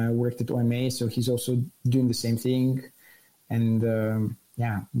worked at OMA, so he's also doing the same thing. And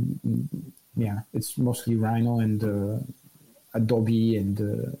it's mostly Rhino and Adobe and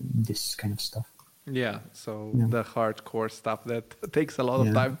this kind of stuff. Yeah, so the hardcore stuff that takes a lot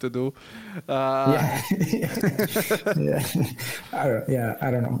of time to do. I don't know.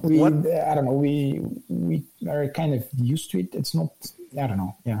 I don't know. We are kind of used to it. It's not. I don't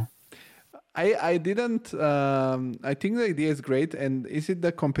know. Yeah. I didn't. I think the idea is great. And is it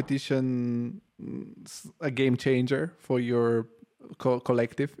the competition a game changer for your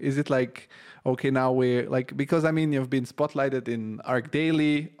collective? Is it like, okay, now we're like, because I mean, you've been spotlighted in Arc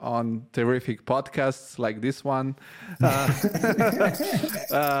Daily on terrific podcasts like this one,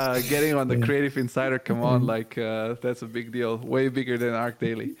 getting on the Creative Insider. Come on, like that's a big deal, way bigger than Arc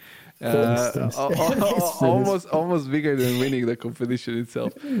Daily. Almost bigger than winning the competition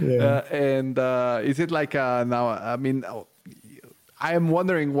itself. And is it like now? I mean, I am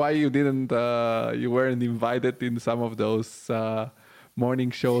wondering why you didn't, you weren't invited in some of those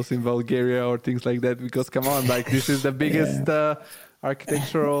morning shows in Bulgaria or things like that. Because come on, like this is the biggest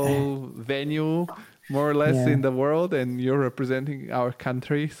architectural venue, more or less, in the world, and you're representing our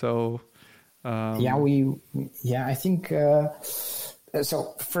country. So I think.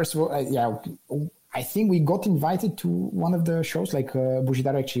 So first of all, I think we got invited to one of the shows, like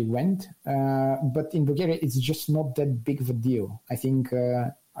Bujidar actually went, but in Bulgaria, it's just not that big of a deal. I think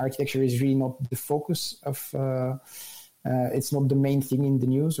architecture is really not the focus of, it's not the main thing in the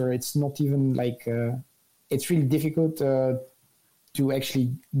news, or it's not even like, it's really difficult to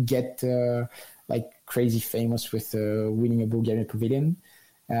actually get like crazy famous with winning a Bulgarian pavilion.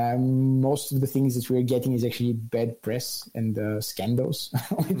 Most of the things that we're getting is actually bad press and scandals,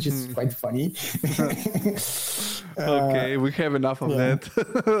 which is quite funny. Okay, we have enough of that.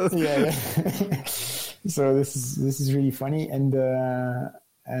 So this is really funny, and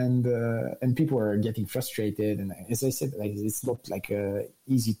people are getting frustrated. And as I said, like it's not like a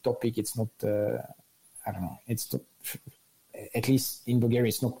easy topic. It's not. I don't know. It's not, at least in Bulgaria,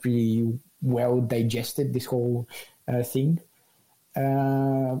 it's not really well digested. This whole thing.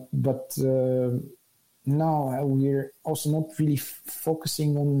 But no, we're also not really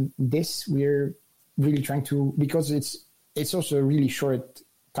focusing on this. We're really trying to, because it's also a really short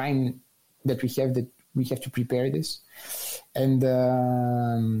time that we have to prepare this, and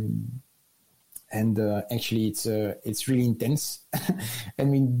actually it's really intense,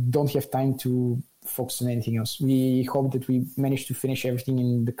 and we don't have time to focus on anything else. We hope that we manage to finish everything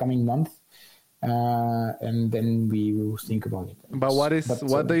in the coming month. And then we will think about it. But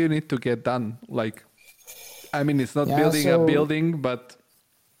what do you need to get done? Like, I mean, it's not building a building, but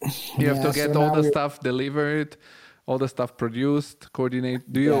you have to get all the stuff delivered, all the stuff produced, coordinate.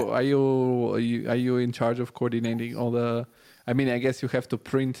 Are you in charge of coordinating all the? I mean, I guess you have to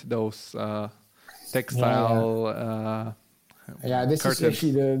print those textile Yeah, this curtains.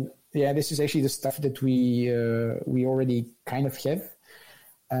 is actually the stuff that we already kind of have.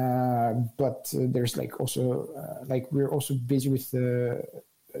 But there's like also we're also busy with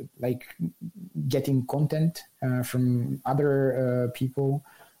like getting content from other people.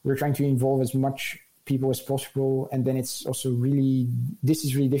 We're trying to involve as much people as possible, and then it's also this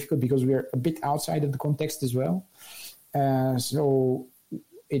is really difficult because we're a bit outside of the context as well. So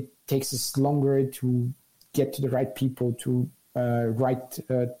it takes us longer to get to the right people to write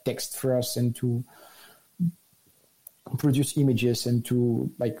text for us and to produce images, and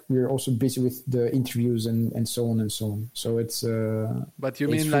to we're also busy with the interviews and so on and so on. So it's but you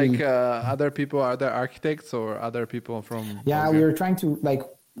mean other people, other architects or other people from we're trying to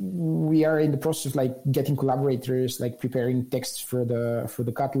we are in the process of getting collaborators, preparing texts for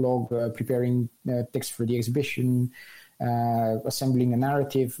the catalog, preparing text for the exhibition, assembling a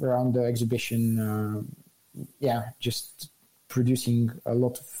narrative around the exhibition, just producing a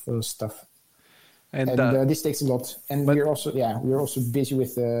lot of stuff. And this takes a lot. And we're also busy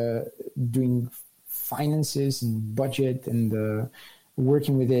with doing finances and budget and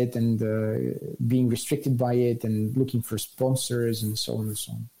working with it and being restricted by it and looking for sponsors and so on and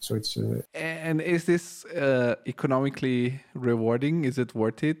so on. So it's and is this economically rewarding? Is it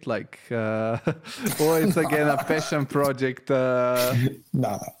worth it? Or it's again a passion project?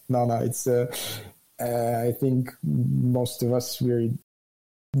 No. It's I think most of us we're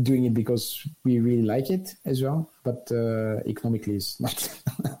doing it because we really like it as well, but economically it's not.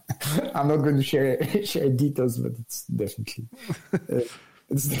 I'm not going to share details, but it's definitely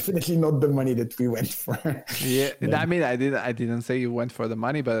not the money that we went for. Yeah. I mean, I didn't say you went for the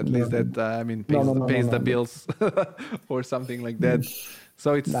money, but at least that pays the bills or something like that.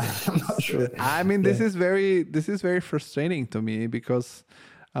 So it's. I'm not sure. I mean, this is very frustrating to me because.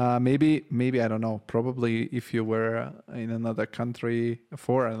 Maybe I don't know. Probably if you were in another country,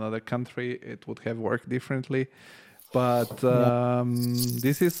 it would have worked differently. But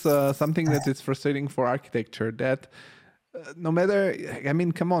this is something that is frustrating for architecture. That no matter, I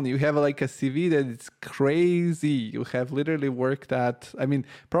mean, come on, you have a CV that it's crazy. You have literally worked at, I mean,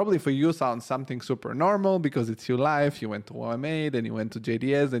 probably for you sounds something super normal because it's your life. You went to OMA, then you went to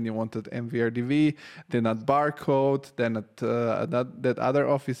JDS, then you went to MVRDV, then at Barcode, then at that other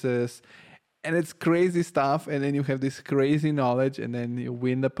offices. And it's crazy stuff. And then you have this crazy knowledge, and then you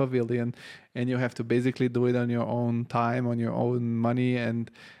win the pavilion, and you have to basically do it on your own time, on your own money.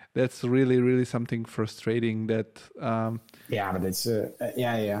 And that's really, really something frustrating that... but it's...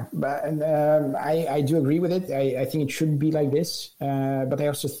 But I do agree with it. I think it should be like this. But I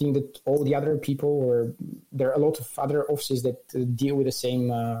also think that all the other people, there are a lot of other offices that deal with the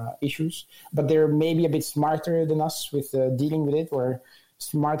same issues, but they're maybe a bit smarter than us with dealing with it, or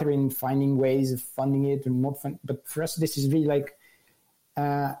smarter in finding ways of funding it or not fund. But for us, this is really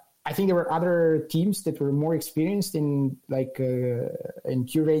I think there were other teams that were more experienced in in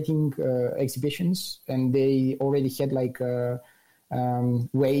curating exhibitions, and they already had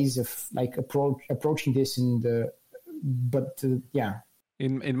ways of approaching this. In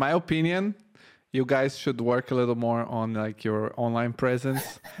my opinion, you guys should work a little more on your online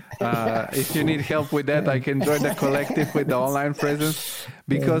presence. If you need help with that, I can join the collective with the online presence,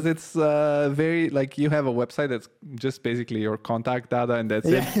 because it's very you have a website that's just basically your contact data and that's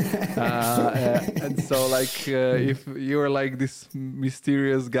it. And so if you're this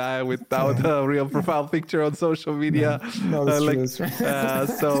mysterious guy without a real profile picture on social media,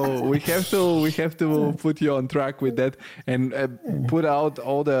 so we have to put you on track with that and put out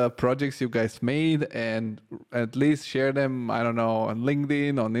all the projects you guys made and at least share them, I don't know, on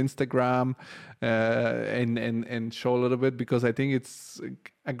LinkedIn, on Instagram, and show a little bit, because I think it's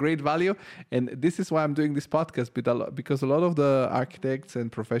a great value. And this is why I'm doing this podcast, because a lot of the architects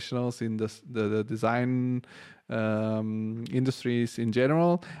and professionals in the design industries in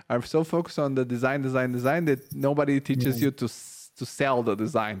general are so focused on the design that nobody teaches you to sell the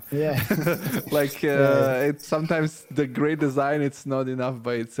design. It's sometimes the great design, it's not enough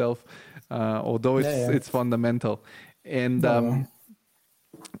by itself, although it's fundamental. And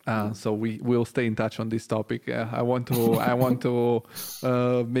so we will stay in touch on this topic. I want to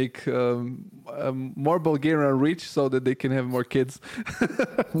make more Bulgarian rich so that they can have more kids.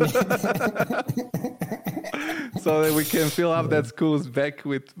 So that we can fill up that schools back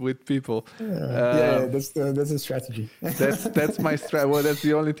with people. That's a strategy. that's my strategy. Well, that's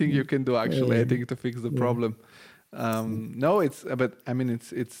the only thing you can do, actually. I think, to fix the problem. It's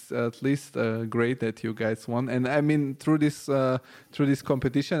at least great that you guys won. And I mean, through this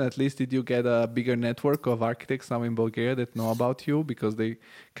competition, at least did you get a bigger network of architects now in Bulgaria that know about you, because they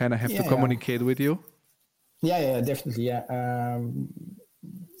kind of have to communicate with you? Yeah, definitely. Yeah.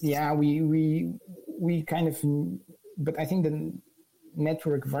 Yeah, we kind of, but I think the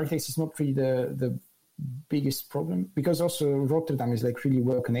network of architects is not really the biggest problem, because also Rotterdam is like really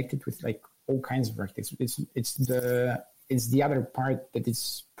well connected with like all kinds of architects. It's the other part that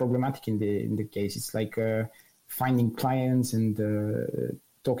is problematic in the case. It's like finding clients and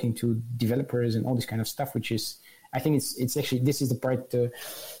talking to developers and all this kind of stuff, which is, I think it's actually, this is the part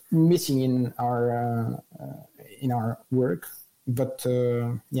missing in our work. But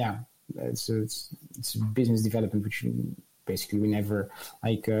yeah, it's business development, which basically we never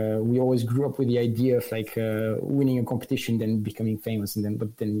like. We always grew up with the idea of like winning a competition, then becoming famous,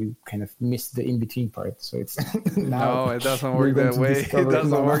 but then you kind of miss the in between part. So it's no, it doesn't work that way. It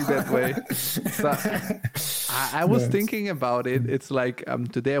doesn't work that way. So, I was thinking about it. It's like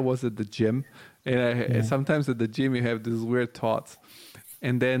today I was at the gym, and sometimes at the gym you have these weird thoughts,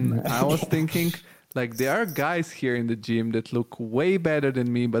 and then I was thinking. Like, there are guys here in the gym that look way better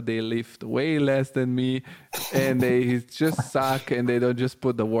than me, but they lift way less than me, and they just suck, and they don't just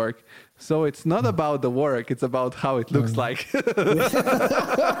put the work. So it's not about the work; it's about how it looks like.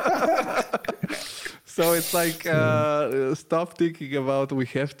 So it's like, stop thinking about we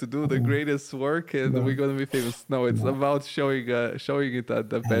have to do the greatest work and we're gonna be famous. No, it's about showing it at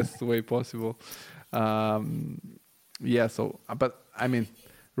the best way possible. Yeah. So, but I mean.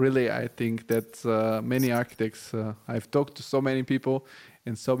 Really, I think that many architects, I've talked to so many people,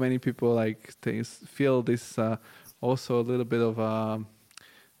 and so many people like feel this also a little bit of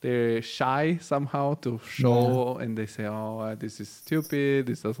they're shy somehow to show, and they say, "Oh, this is stupid.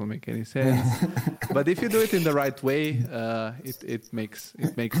 This doesn't make any sense." But if you do it in the right way, it makes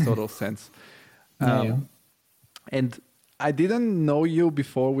total sense. And I didn't know you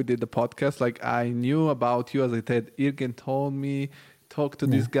before we did the podcast. Like, I knew about you, as I said. Irgen told me. Talk to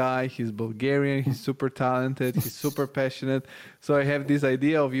this guy. He's Bulgarian. He's super talented. He's super passionate. So I have this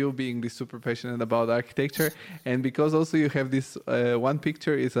idea of you being this super passionate about architecture. And because also you have this one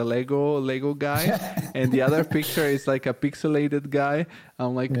picture is a Lego guy, and the other picture is like a pixelated guy.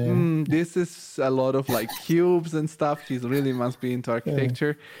 I'm like, this is a lot of like cubes and stuff. He really must be into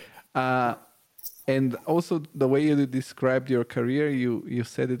architecture. And also the way you described your career, you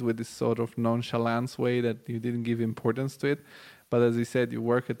said it with this sort of nonchalance way that you didn't give importance to it. But as you said, you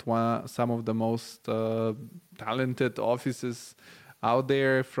work at some of the most talented offices out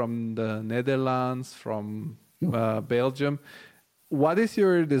there, from the Netherlands, from Belgium. What is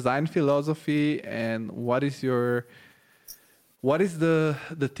your design philosophy, and what is the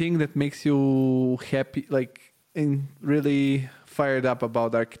thing that makes you happy, like, and really fired up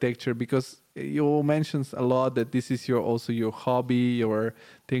about architecture? Because you mentioned a lot that this is also your hobby, your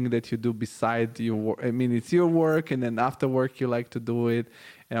thing that you do beside your work. I mean, it's your work, and then after work you like to do it.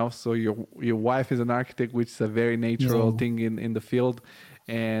 And also your wife is an architect, which is a very natural thing in the field.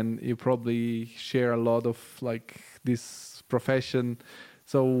 And you probably share a lot of like this profession.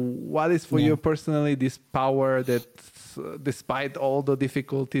 So what is for you personally this power that, despite all the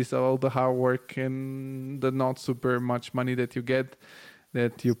difficulties, all the hard work and the not super much money that you get,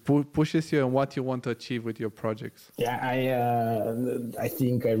 that you pushes you, and what you want to achieve with your projects? Yeah, I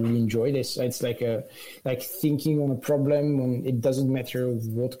think I really enjoy this. It's like thinking on a problem, and it doesn't matter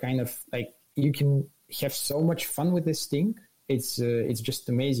what kind of, like, you can have so much fun with this thing. It's just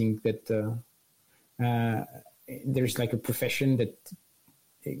amazing that there's like a profession that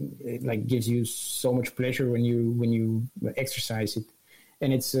like gives you so much pleasure when you exercise it,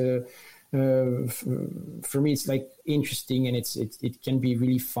 and it's for me it's like interesting, and it can be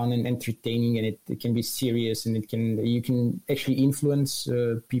really fun and entertaining, and it can be serious, and you can actually influence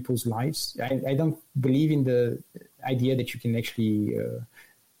people's lives. I don't believe in the idea that you can actually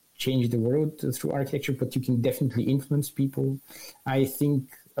change the world through architecture, but you can definitely influence people. I think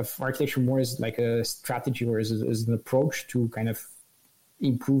of architecture more as like a strategy, or as an approach to kind of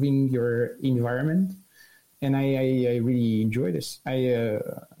improving your environment, and I really enjoy this.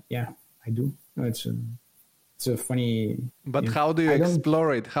 I do. It's a funny. But how do you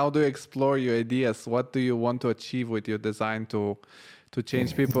explore it? How do you explore your ideas? What do you want to achieve with your design to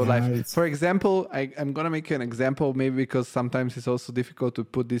change people's life? For example, I'm gonna make an example, maybe because sometimes it's also difficult to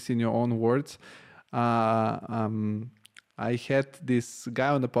put this in your own words. I had this guy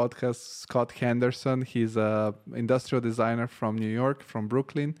on the podcast, Scott Henderson. He's a industrial designer from New York, from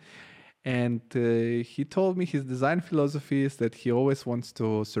Brooklyn. And he told me his design philosophy is that he always wants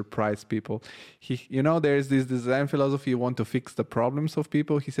to surprise people. There's this design philosophy, you want to fix the problems of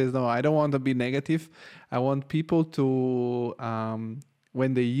people. He says, no, I don't want to be negative. I want people to,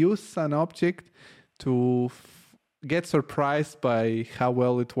 when they use an object, to get surprised by how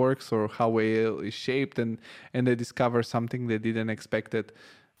well it works or how well it's shaped, and they discover something they didn't expect it.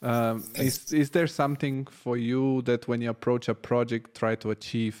 Is there something for you that when you approach a project, try to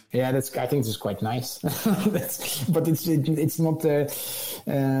achieve? Yeah, I think it's quite nice. But it's not.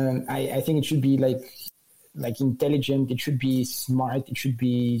 I think it should be like intelligent. It should be smart. It should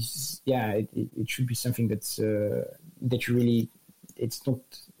be it should be something that's that you really. It's not.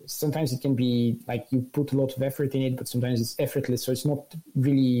 Sometimes it can be like you put a lot of effort in it, but sometimes it's effortless. So it's not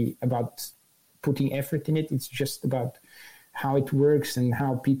really about putting effort in it. It's just about how it works and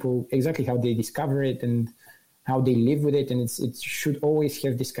how they discover it and how they live with it. And it should always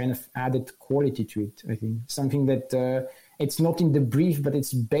have this kind of added quality to it, I think. Something that it's not in the brief, but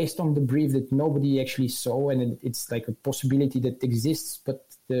it's based on the brief that nobody actually saw. And it's like a possibility that exists, but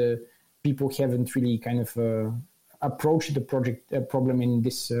the people haven't really kind of approached the project problem in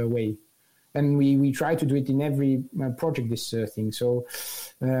this way. And we try to do it in every project, this thing. So,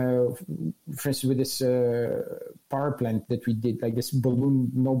 for instance, with this power plant that we did, like this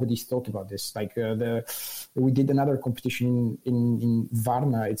balloon, nobody's thought about this. Like we did another competition in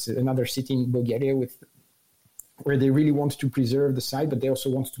Varna. It's another city in Bulgaria where they really want to preserve the site, but they also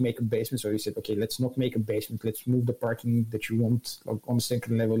want to make a basement. So we said, okay, let's not make a basement. Let's move the parking that you want on the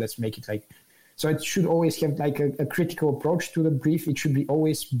second level. Let's make it like. So it should always have like a critical approach to the brief. It should be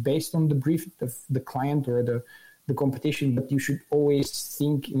always based on the brief of the client or the competition, but you should always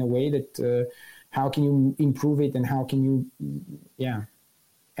think in a way that how can you improve it and how can you,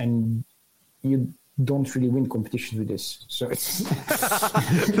 and you don't really win competitions with this. So it's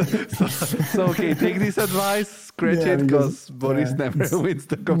so okay, take this advice, scratch it, because Boris never wins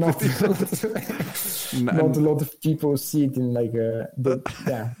the competition. Not a lot of people see it in like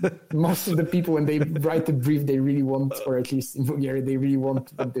most of the people when they write a brief they really want, or at least in Bulgaria they really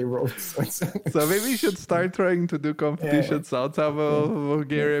want what they wrote. So maybe you should start trying to do competitions outside of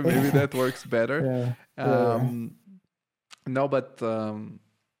Bulgaria. Maybe that works better. No, but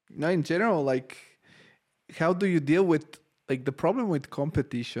no, in general, like, how do you deal with like the problem with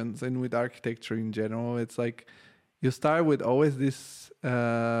competitions and with architecture in general? It's like you start with always this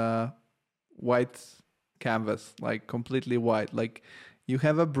white canvas, like completely white. Like you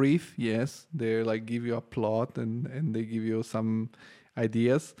have a brief, yes, they like give you a plot and they give you some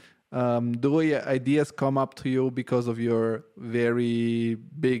ideas. Do ideas come up to you because of your very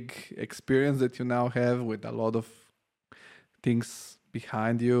big experience that you now have with a lot of things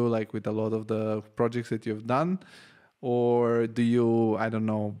behind you, like with a lot of the projects that you've done? Or do you, I don't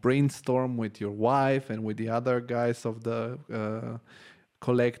know, brainstorm with your wife and with the other guys of the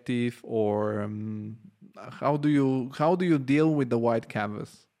collective? Or how do you deal with the white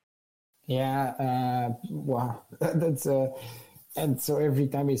canvas? Wow, that's and so every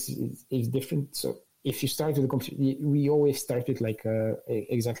time is different. So if you start with the competition, we always start with like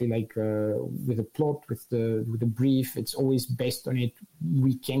exactly like with a plot, with the brief. It's always based on it.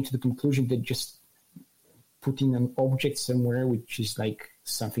 We came to the conclusion that just putting an object somewhere, which is like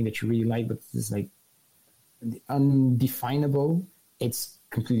something that you really like, but it's like undefinable, it's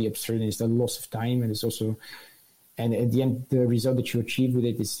completely absurd and it's a loss of time. And it's also, and at the end, the result that you achieve with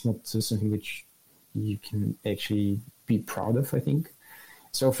it is not something which you can actually be proud of, I think.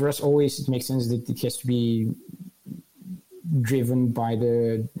 So for us, always it makes sense that it has to be driven by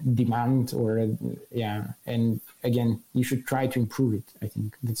the demand, or and again, you should try to improve it. I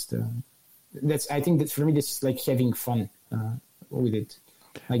think I think that for me, this is like having fun with it.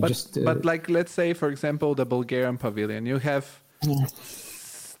 Like but like, let's say, for example, the Bulgarian pavilion, you have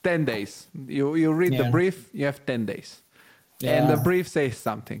 10 days. You read the brief, you have 10 days. And the brief says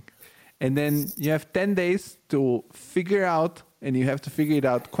something. And then you have 10 days to figure out, and you have to figure it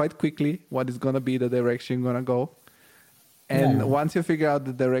out quite quickly, what is going to be the direction you're going to go. And once you figure out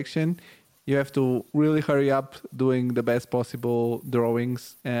the direction, you have to really hurry up doing the best possible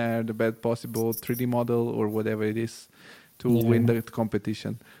drawings and the best possible 3D model or whatever it is to win the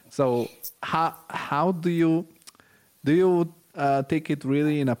competition. So how do you take it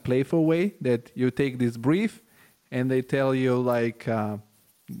really in a playful way, that you take this brief and they tell you like,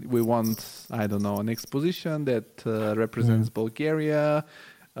 we want, I don't know, an exposition that represents Bulgaria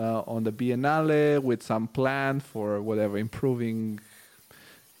on the Biennale with some plan for whatever, improving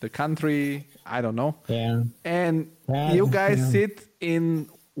the country, I don't know. And you guys sit in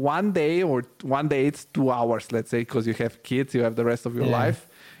one day, or one day it's 2 hours, let's say, because you have kids, you have the rest of your life.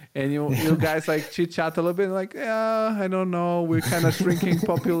 And you guys like chit chat a little bit, like, I don't know, we're kind of shrinking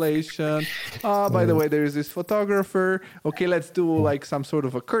population. By the way, there is this photographer. Okay, let's do like some sort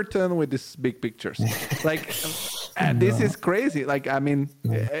of a curtain with these big pictures. Like, this is crazy. Like, I mean,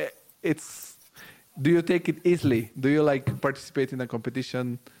 it's do you take it easily? Do you like participate in a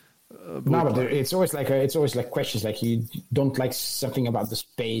competition? No, but it's always like questions like you don't like something about the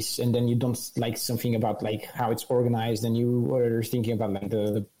space, and then you don't like something about like how it's organized, and you are thinking about like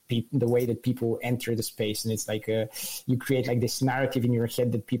the way that people enter the space, and it's like you create like this narrative in your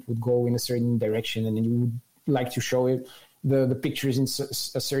head that people would go in a certain direction, and then you would like to show it the pictures in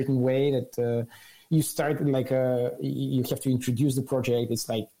a certain way that you start with like you have to introduce the project. It's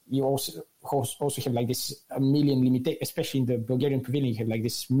like you also have like this a million limitations, especially in the Bulgarian pavilion. You have like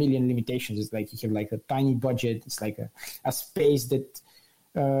this million limitations. It's like you have like a tiny budget. It's like a space that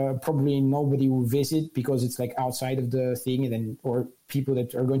probably nobody will visit because it's like outside of the thing, and then or people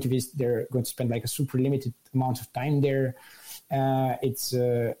that are going to visit, they're going to spend like a super limited amount of time there. It's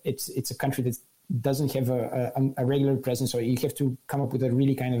a country that doesn't have a regular presence, so you have to come up with a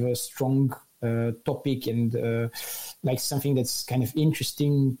really kind of a strong topic and like something that's kind of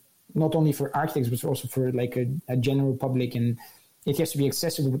interesting, not only for architects but also for like a general public, and it has to be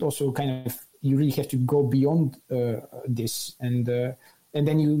accessible, but also kind of you really have to go beyond this, and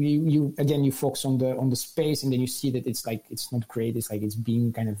then you again you focus on the space, and then you see that it's like it's not great, it's like it's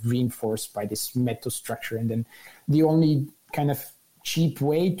being kind of reinforced by this metal structure, and then the only kind of cheap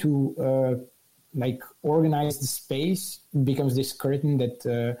way to like organize the space becomes this curtain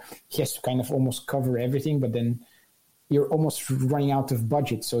that has to kind of almost cover everything, but then you're almost running out of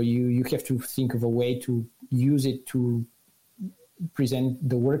budget, so you have to think of a way to use it to present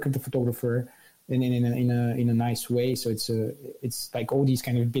the work of the photographer in a nice way. So it's like all these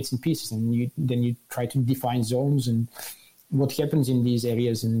kind of bits and pieces, and then you try to define zones and what happens in these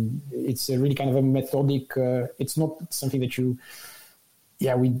areas, and it's a really kind of a methodic. It's not something that you.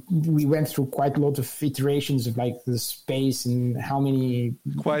 Yeah, we went through quite a lot of iterations of like the space and how many.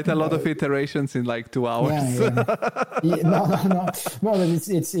 Quite a lot of iterations in like 2 hours. Yeah, no, but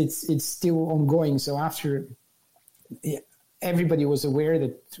it's still ongoing. So after, everybody was aware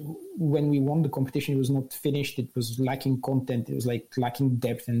that when we won the competition, it was not finished. It was lacking content. It was like lacking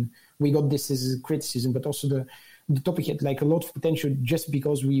depth, and we got this as a criticism. But also the topic had like a lot of potential just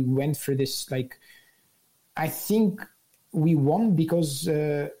because we went for this. Like, I think. We won because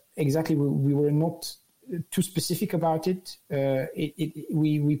exactly we were not too specific about it.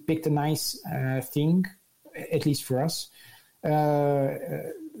 We picked a nice thing, at least for us,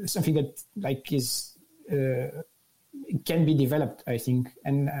 something that like is can be developed, I think.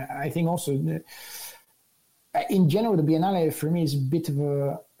 And I think also in general the Biennale for me is a bit of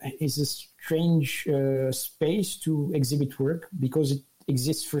a strange space to exhibit work because it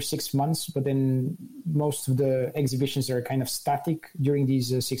exists for 6 months, but then most of the exhibitions are kind of static during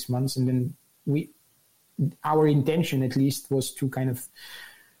these 6 months, and then our intention at least was to kind of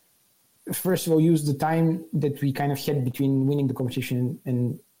first of all use the time that we kind of had between winning the competition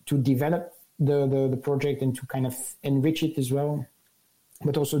and to develop the project and to kind of enrich it as well,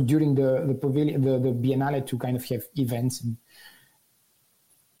 but also during the pavilion, the Biennale, to kind of have events and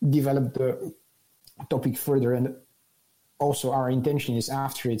develop the topic further. And also our intention is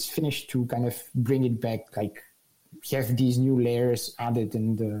after it's finished to kind of bring it back, like have these new layers added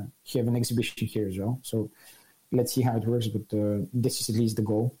and have an exhibition here as well. So let's see how it works, but this is at least the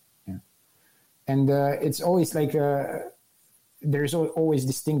goal. Yeah. And it's always like there's always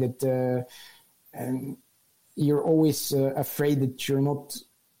this thing that you're always afraid that you're not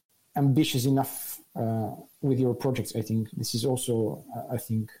ambitious enough with your projects. I think this is also a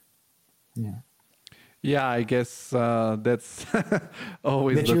thing. Yeah. Yeah, I guess that's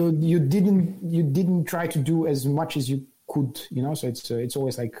always that you didn't try to do as much as you could, you know. So it's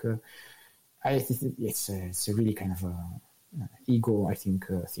always like I think it's a really kind of ego, I think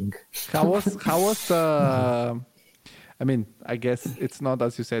thing. How was I mean, I guess it's not,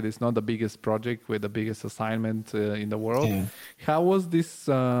 as you said, it's not the biggest project with the biggest assignment in the world. Yeah. How was this?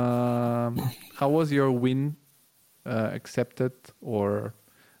 How was your win accepted or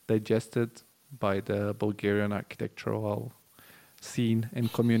digested by the Bulgarian architectural scene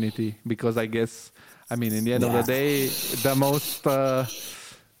and community? Because I guess, I mean, in the end of the day,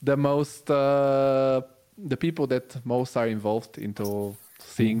 the people that most are involved into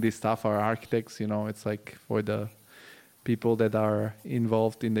seeing this stuff are architects. You know, it's like for the people that are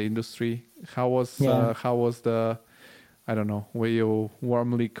involved in the industry. How was the? I don't know. Were you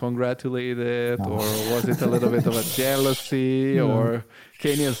warmly congratulated, or was it a little bit of a jealousy, or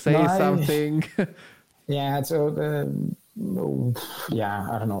can you say something? Yeah. So I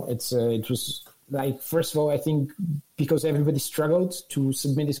don't know. It was like, first of all, I think because everybody struggled to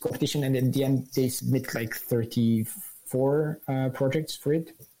submit this competition, and in the end they submit like 34 projects for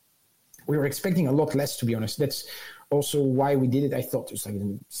it. We were expecting a lot less, to be honest. That's also why we did it. I thought it's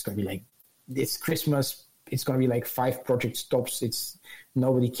going to be like it's Christmas. It's going to be like 5 projects tops.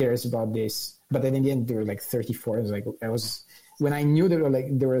 Nobody cares about this. But then in the end, there were like 34. When I knew there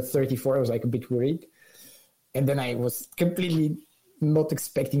were 34, I was like a bit worried. And then I was completely not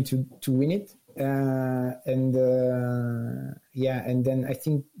expecting to win it. And then I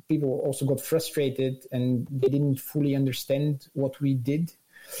think people also got frustrated and they didn't fully understand what we did.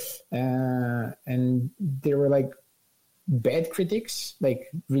 And there were like bad critics,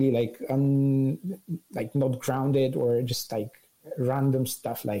 like really like not grounded or just like random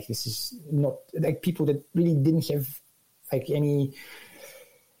stuff. Like this is not like people that really didn't have like any.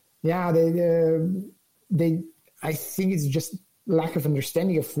 Yeah, they. I think it's just lack of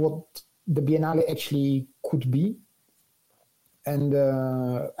understanding of what the Biennale actually could be, and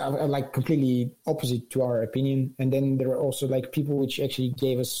like completely opposite to our opinion. And then there are also like people which actually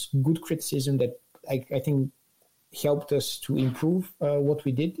gave us good criticism that I think helped us to improve what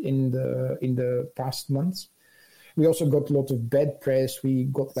we did in the past months. We also got a lot of bad press. We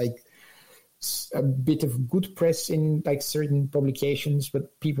got like a bit of good press in like certain publications,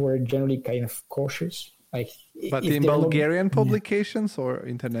 but people were generally kind of cautious. Like, but in Bulgarian publications or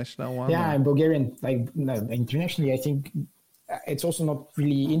international ones? Yeah, in Bulgarian. Like no, internationally, I think it's also not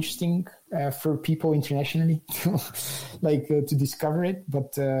really interesting for people internationally to discover it.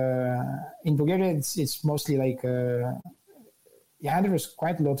 But in Bulgaria, it's mostly like there was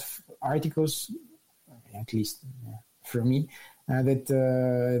quite a lot of articles, at least for me, that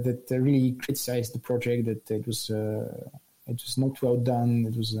really criticized the project. That it was not well done.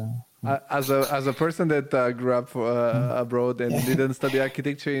 It was. As a person that grew up abroad and didn't study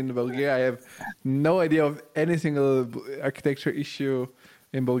architecture in Bulgaria, I have no idea of any single architecture issue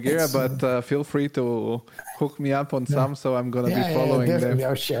in Bulgaria, but feel free to hook me up on some, so I'm going to be following them.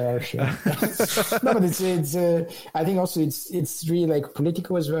 I'll share. No, but it's I think also it's really like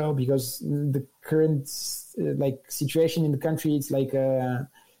political as well, because the current like situation in the country, it's like a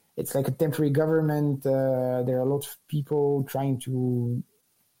temporary government. There are a lot of people trying to.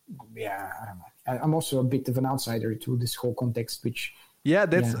 Yeah, I don't know. I'm also a bit of an outsider to this whole context, which. Yeah,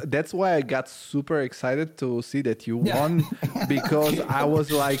 that's why I got super excited to see that you won, because I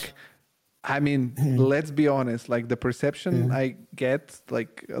was like, I mean, let's be honest, like the perception I get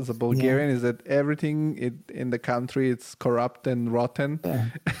like as a Bulgarian is that everything in the country it's corrupt and rotten. Yeah.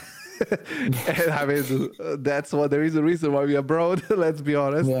 And I mean, there is a reason why we are abroad, let's be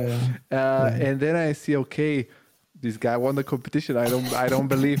honest. And then I see, okay, this guy won the competition. I don't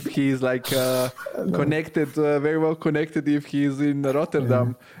believe he's like connected, very well connected if he's in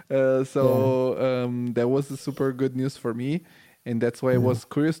Rotterdam. That was a super good news for me, and that's why I was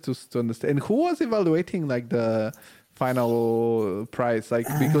curious to understand. And who was evaluating like the final prize? Like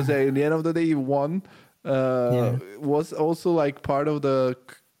because at the end of the day, you won. Was also like part of the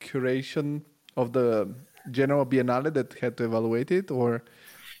curation of the general Biennale that had to evaluate it, or.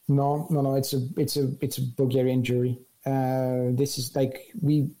 No. It's a Bulgarian jury. This is like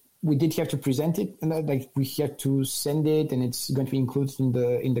we did have to present it, and like we had to send it, and it's going to be included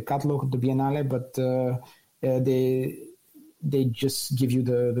in the catalog of the Biennale. But they just give you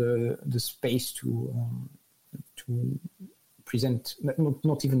the space to present.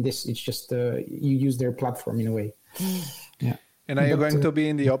 Not even this. It's just you use their platform in a way. Yeah. And are you going to be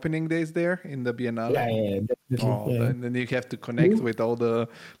in the opening days there in the Biennale? Yeah, definitely. And then you have to connect with all the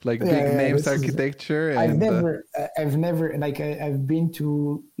like big names architecture. I've never like I've been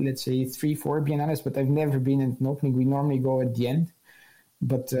to, let's say 3-4 Biennales, but I've never been at an opening. We normally go at the end.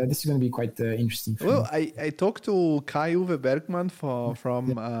 But this is going to be quite interesting. Well, I talked to Kai-Uwe Bergman from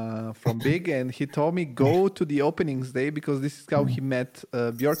Big, and he told me go to the openings day because this is how he met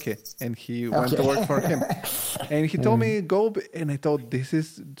Björke, and he went to work for him. And he told me go, and I thought this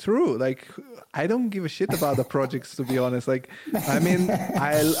is true. Like I don't give a shit about the projects, to be honest. Like I mean,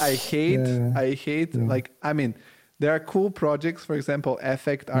 I hate like I mean. There are cool projects, for example,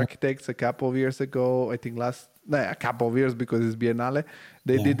 Effect Architects a couple of years ago, I think a couple of years because it's Biennale,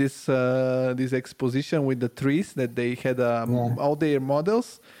 they did this exposition with the trees that they had all their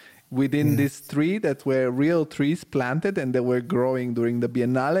models within this tree that were real trees planted and they were growing during the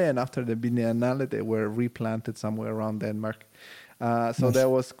Biennale, and after the Biennale they were replanted somewhere around Denmark. So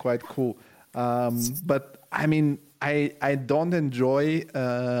that was quite cool. But I mean, I don't enjoy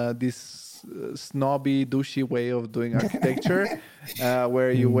this snobby, douchey way of doing architecture,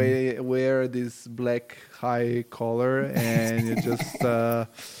 where you wear this black high collar and you just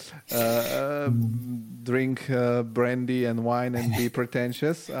drink brandy and wine and be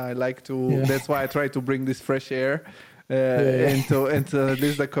pretentious. I like to. That's why I try to bring this fresh air into at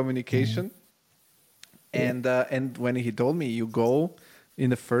least the communication. And when he told me you go in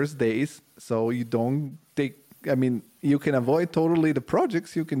the first days, so you don't take. I mean, you can avoid totally the projects.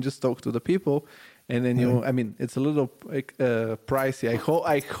 You can just talk to the people, and then I mean, it's a little pricey.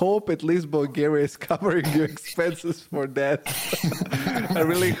 I hope at least Bulgaria is covering your expenses for that. I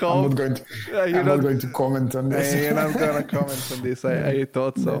really hope. I'm not going to comment on this. You're not going to comment on this. I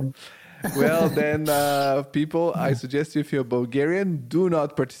thought so. Well, then, people, I suggest you, if you're Bulgarian, do not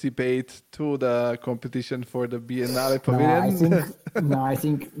participate to the competition for the Biennale Pavilion. I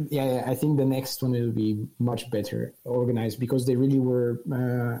think the next one will be much better organized, because they really were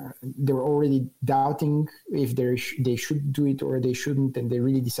already doubting if they should do it or they shouldn't, and they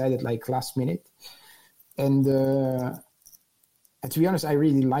really decided like last minute. And to be honest, I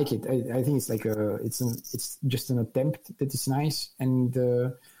really like it. I think it's like it's just an attempt that is nice, and.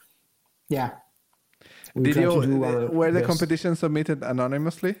 Yeah. Were the competitions submitted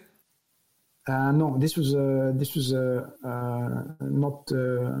anonymously? No, this was not.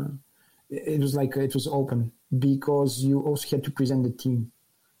 It was open, because you also had to present the team.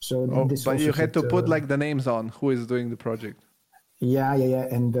 So, but you had to put like the names on who is doing the project. Yeah,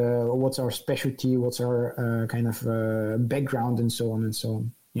 and what's our specialty? What's our kind of background, and so on and so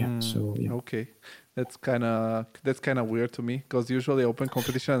on. Yeah. Okay. That's kind of weird to me, because usually open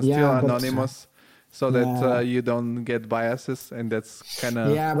competition is still anonymous, so that you don't get biases, and that's kind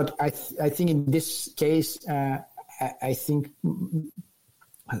of... Yeah, but I think in this case, I think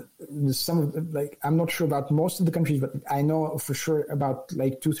some of I'm not sure about most of the countries, but I know for sure about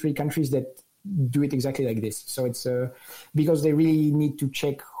like 2-3 countries that do it exactly like this. So it's because they really need to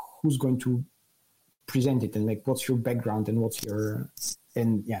check who's going to present it, and like what's your background and what's your...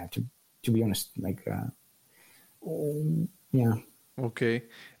 And yeah, to be honest, like, yeah. Okay.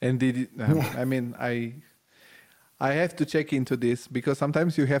 And I mean, I have to check into this, because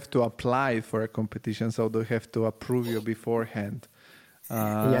sometimes you have to apply for a competition, so they have to approve you beforehand.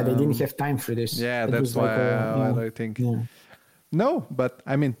 They didn't have time for this. Yeah, that's why I think. Yeah. No, but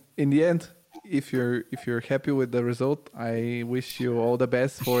I mean, in the end, if you're happy with the result, I wish you all the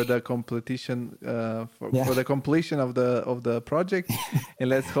best for the competition, for the completion of the project, and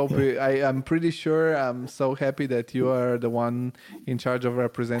let's hope. I'm pretty sure. I'm so happy that you are the one in charge of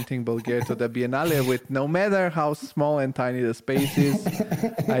representing Bulgaria to the Biennale. With no matter how small and tiny the space is,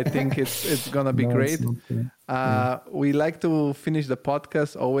 I think it's gonna be great. We like to finish the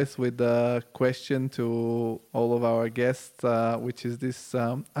podcast always with a question to all of our guests, which is this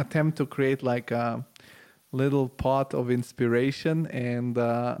attempt to create like a little pot of inspiration. And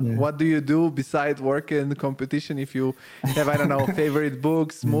what do you do besides work in the competition? If you have, I don't know, favorite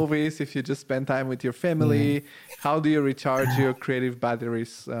books, movies, if you just spend time with your family, how do you recharge your creative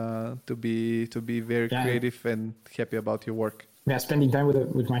batteries to be very creative and happy about your work? Yeah, spending time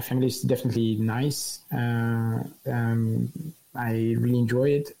with my family is definitely nice. I really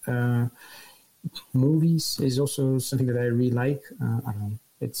enjoy it. Movies is also something that I really like. I don't know.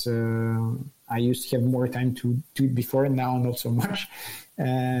 It's I used to have more time to do it before, and now not so much.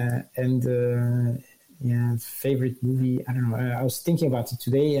 Favorite movie. I don't know. I was thinking about it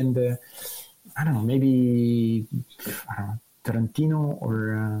today, and I don't know. Maybe Tarantino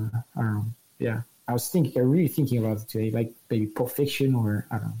or I don't know. Yeah. I'm really thinking about it today, like maybe Pulp Fiction or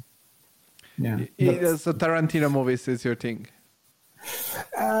I don't know. Yeah. So Tarantino movies is your thing?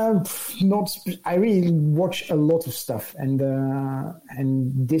 I really watch a lot of stuff, and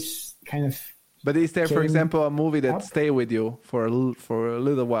this kind of. But is there, for example, a movie that stay with you for a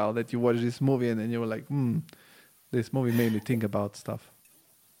little while, that you watch this movie and then you were like, this movie made me think about stuff?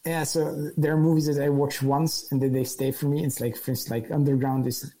 Yeah, so there are movies that I watch once and then they stay for me. It's like, for instance, like Underground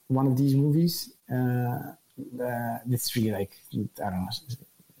is one of these movies. It's really like, I don't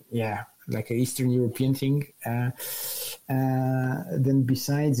know, like an Eastern European thing. Then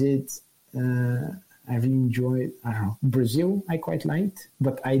besides it, I really enjoy, I don't know, Brazil I quite liked,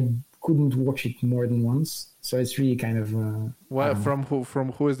 but I couldn't watch it more than once. So it's really kind of... From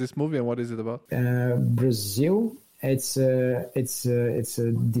who is this movie and what is it about? Brazil. It's a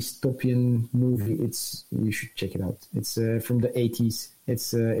dystopian movie. You should check it out. It's from the 80s.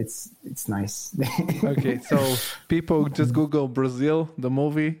 It's nice. Okay, so people just Google Brazil, the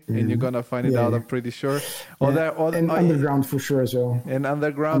movie, and you're gonna find it out. I'm pretty sure. Underground for sure as well. And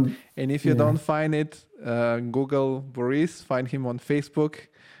Underground. And if you don't find it, Google Boris. Find him on Facebook.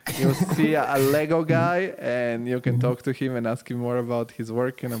 You'll see a Lego guy, and you can talk to him and ask him more about his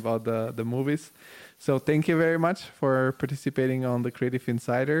work and about the movies. So thank you very much for participating on the Creative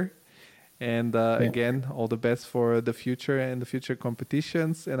Insider. And again, all the best for the future and the future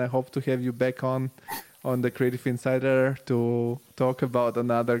competitions. And I hope to have you back on the Creative Insider to talk about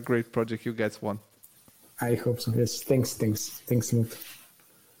another great project you guys won. I hope so. Yes. Thanks a lot.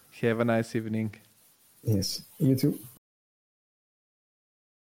 Have a nice evening. Yes, you too.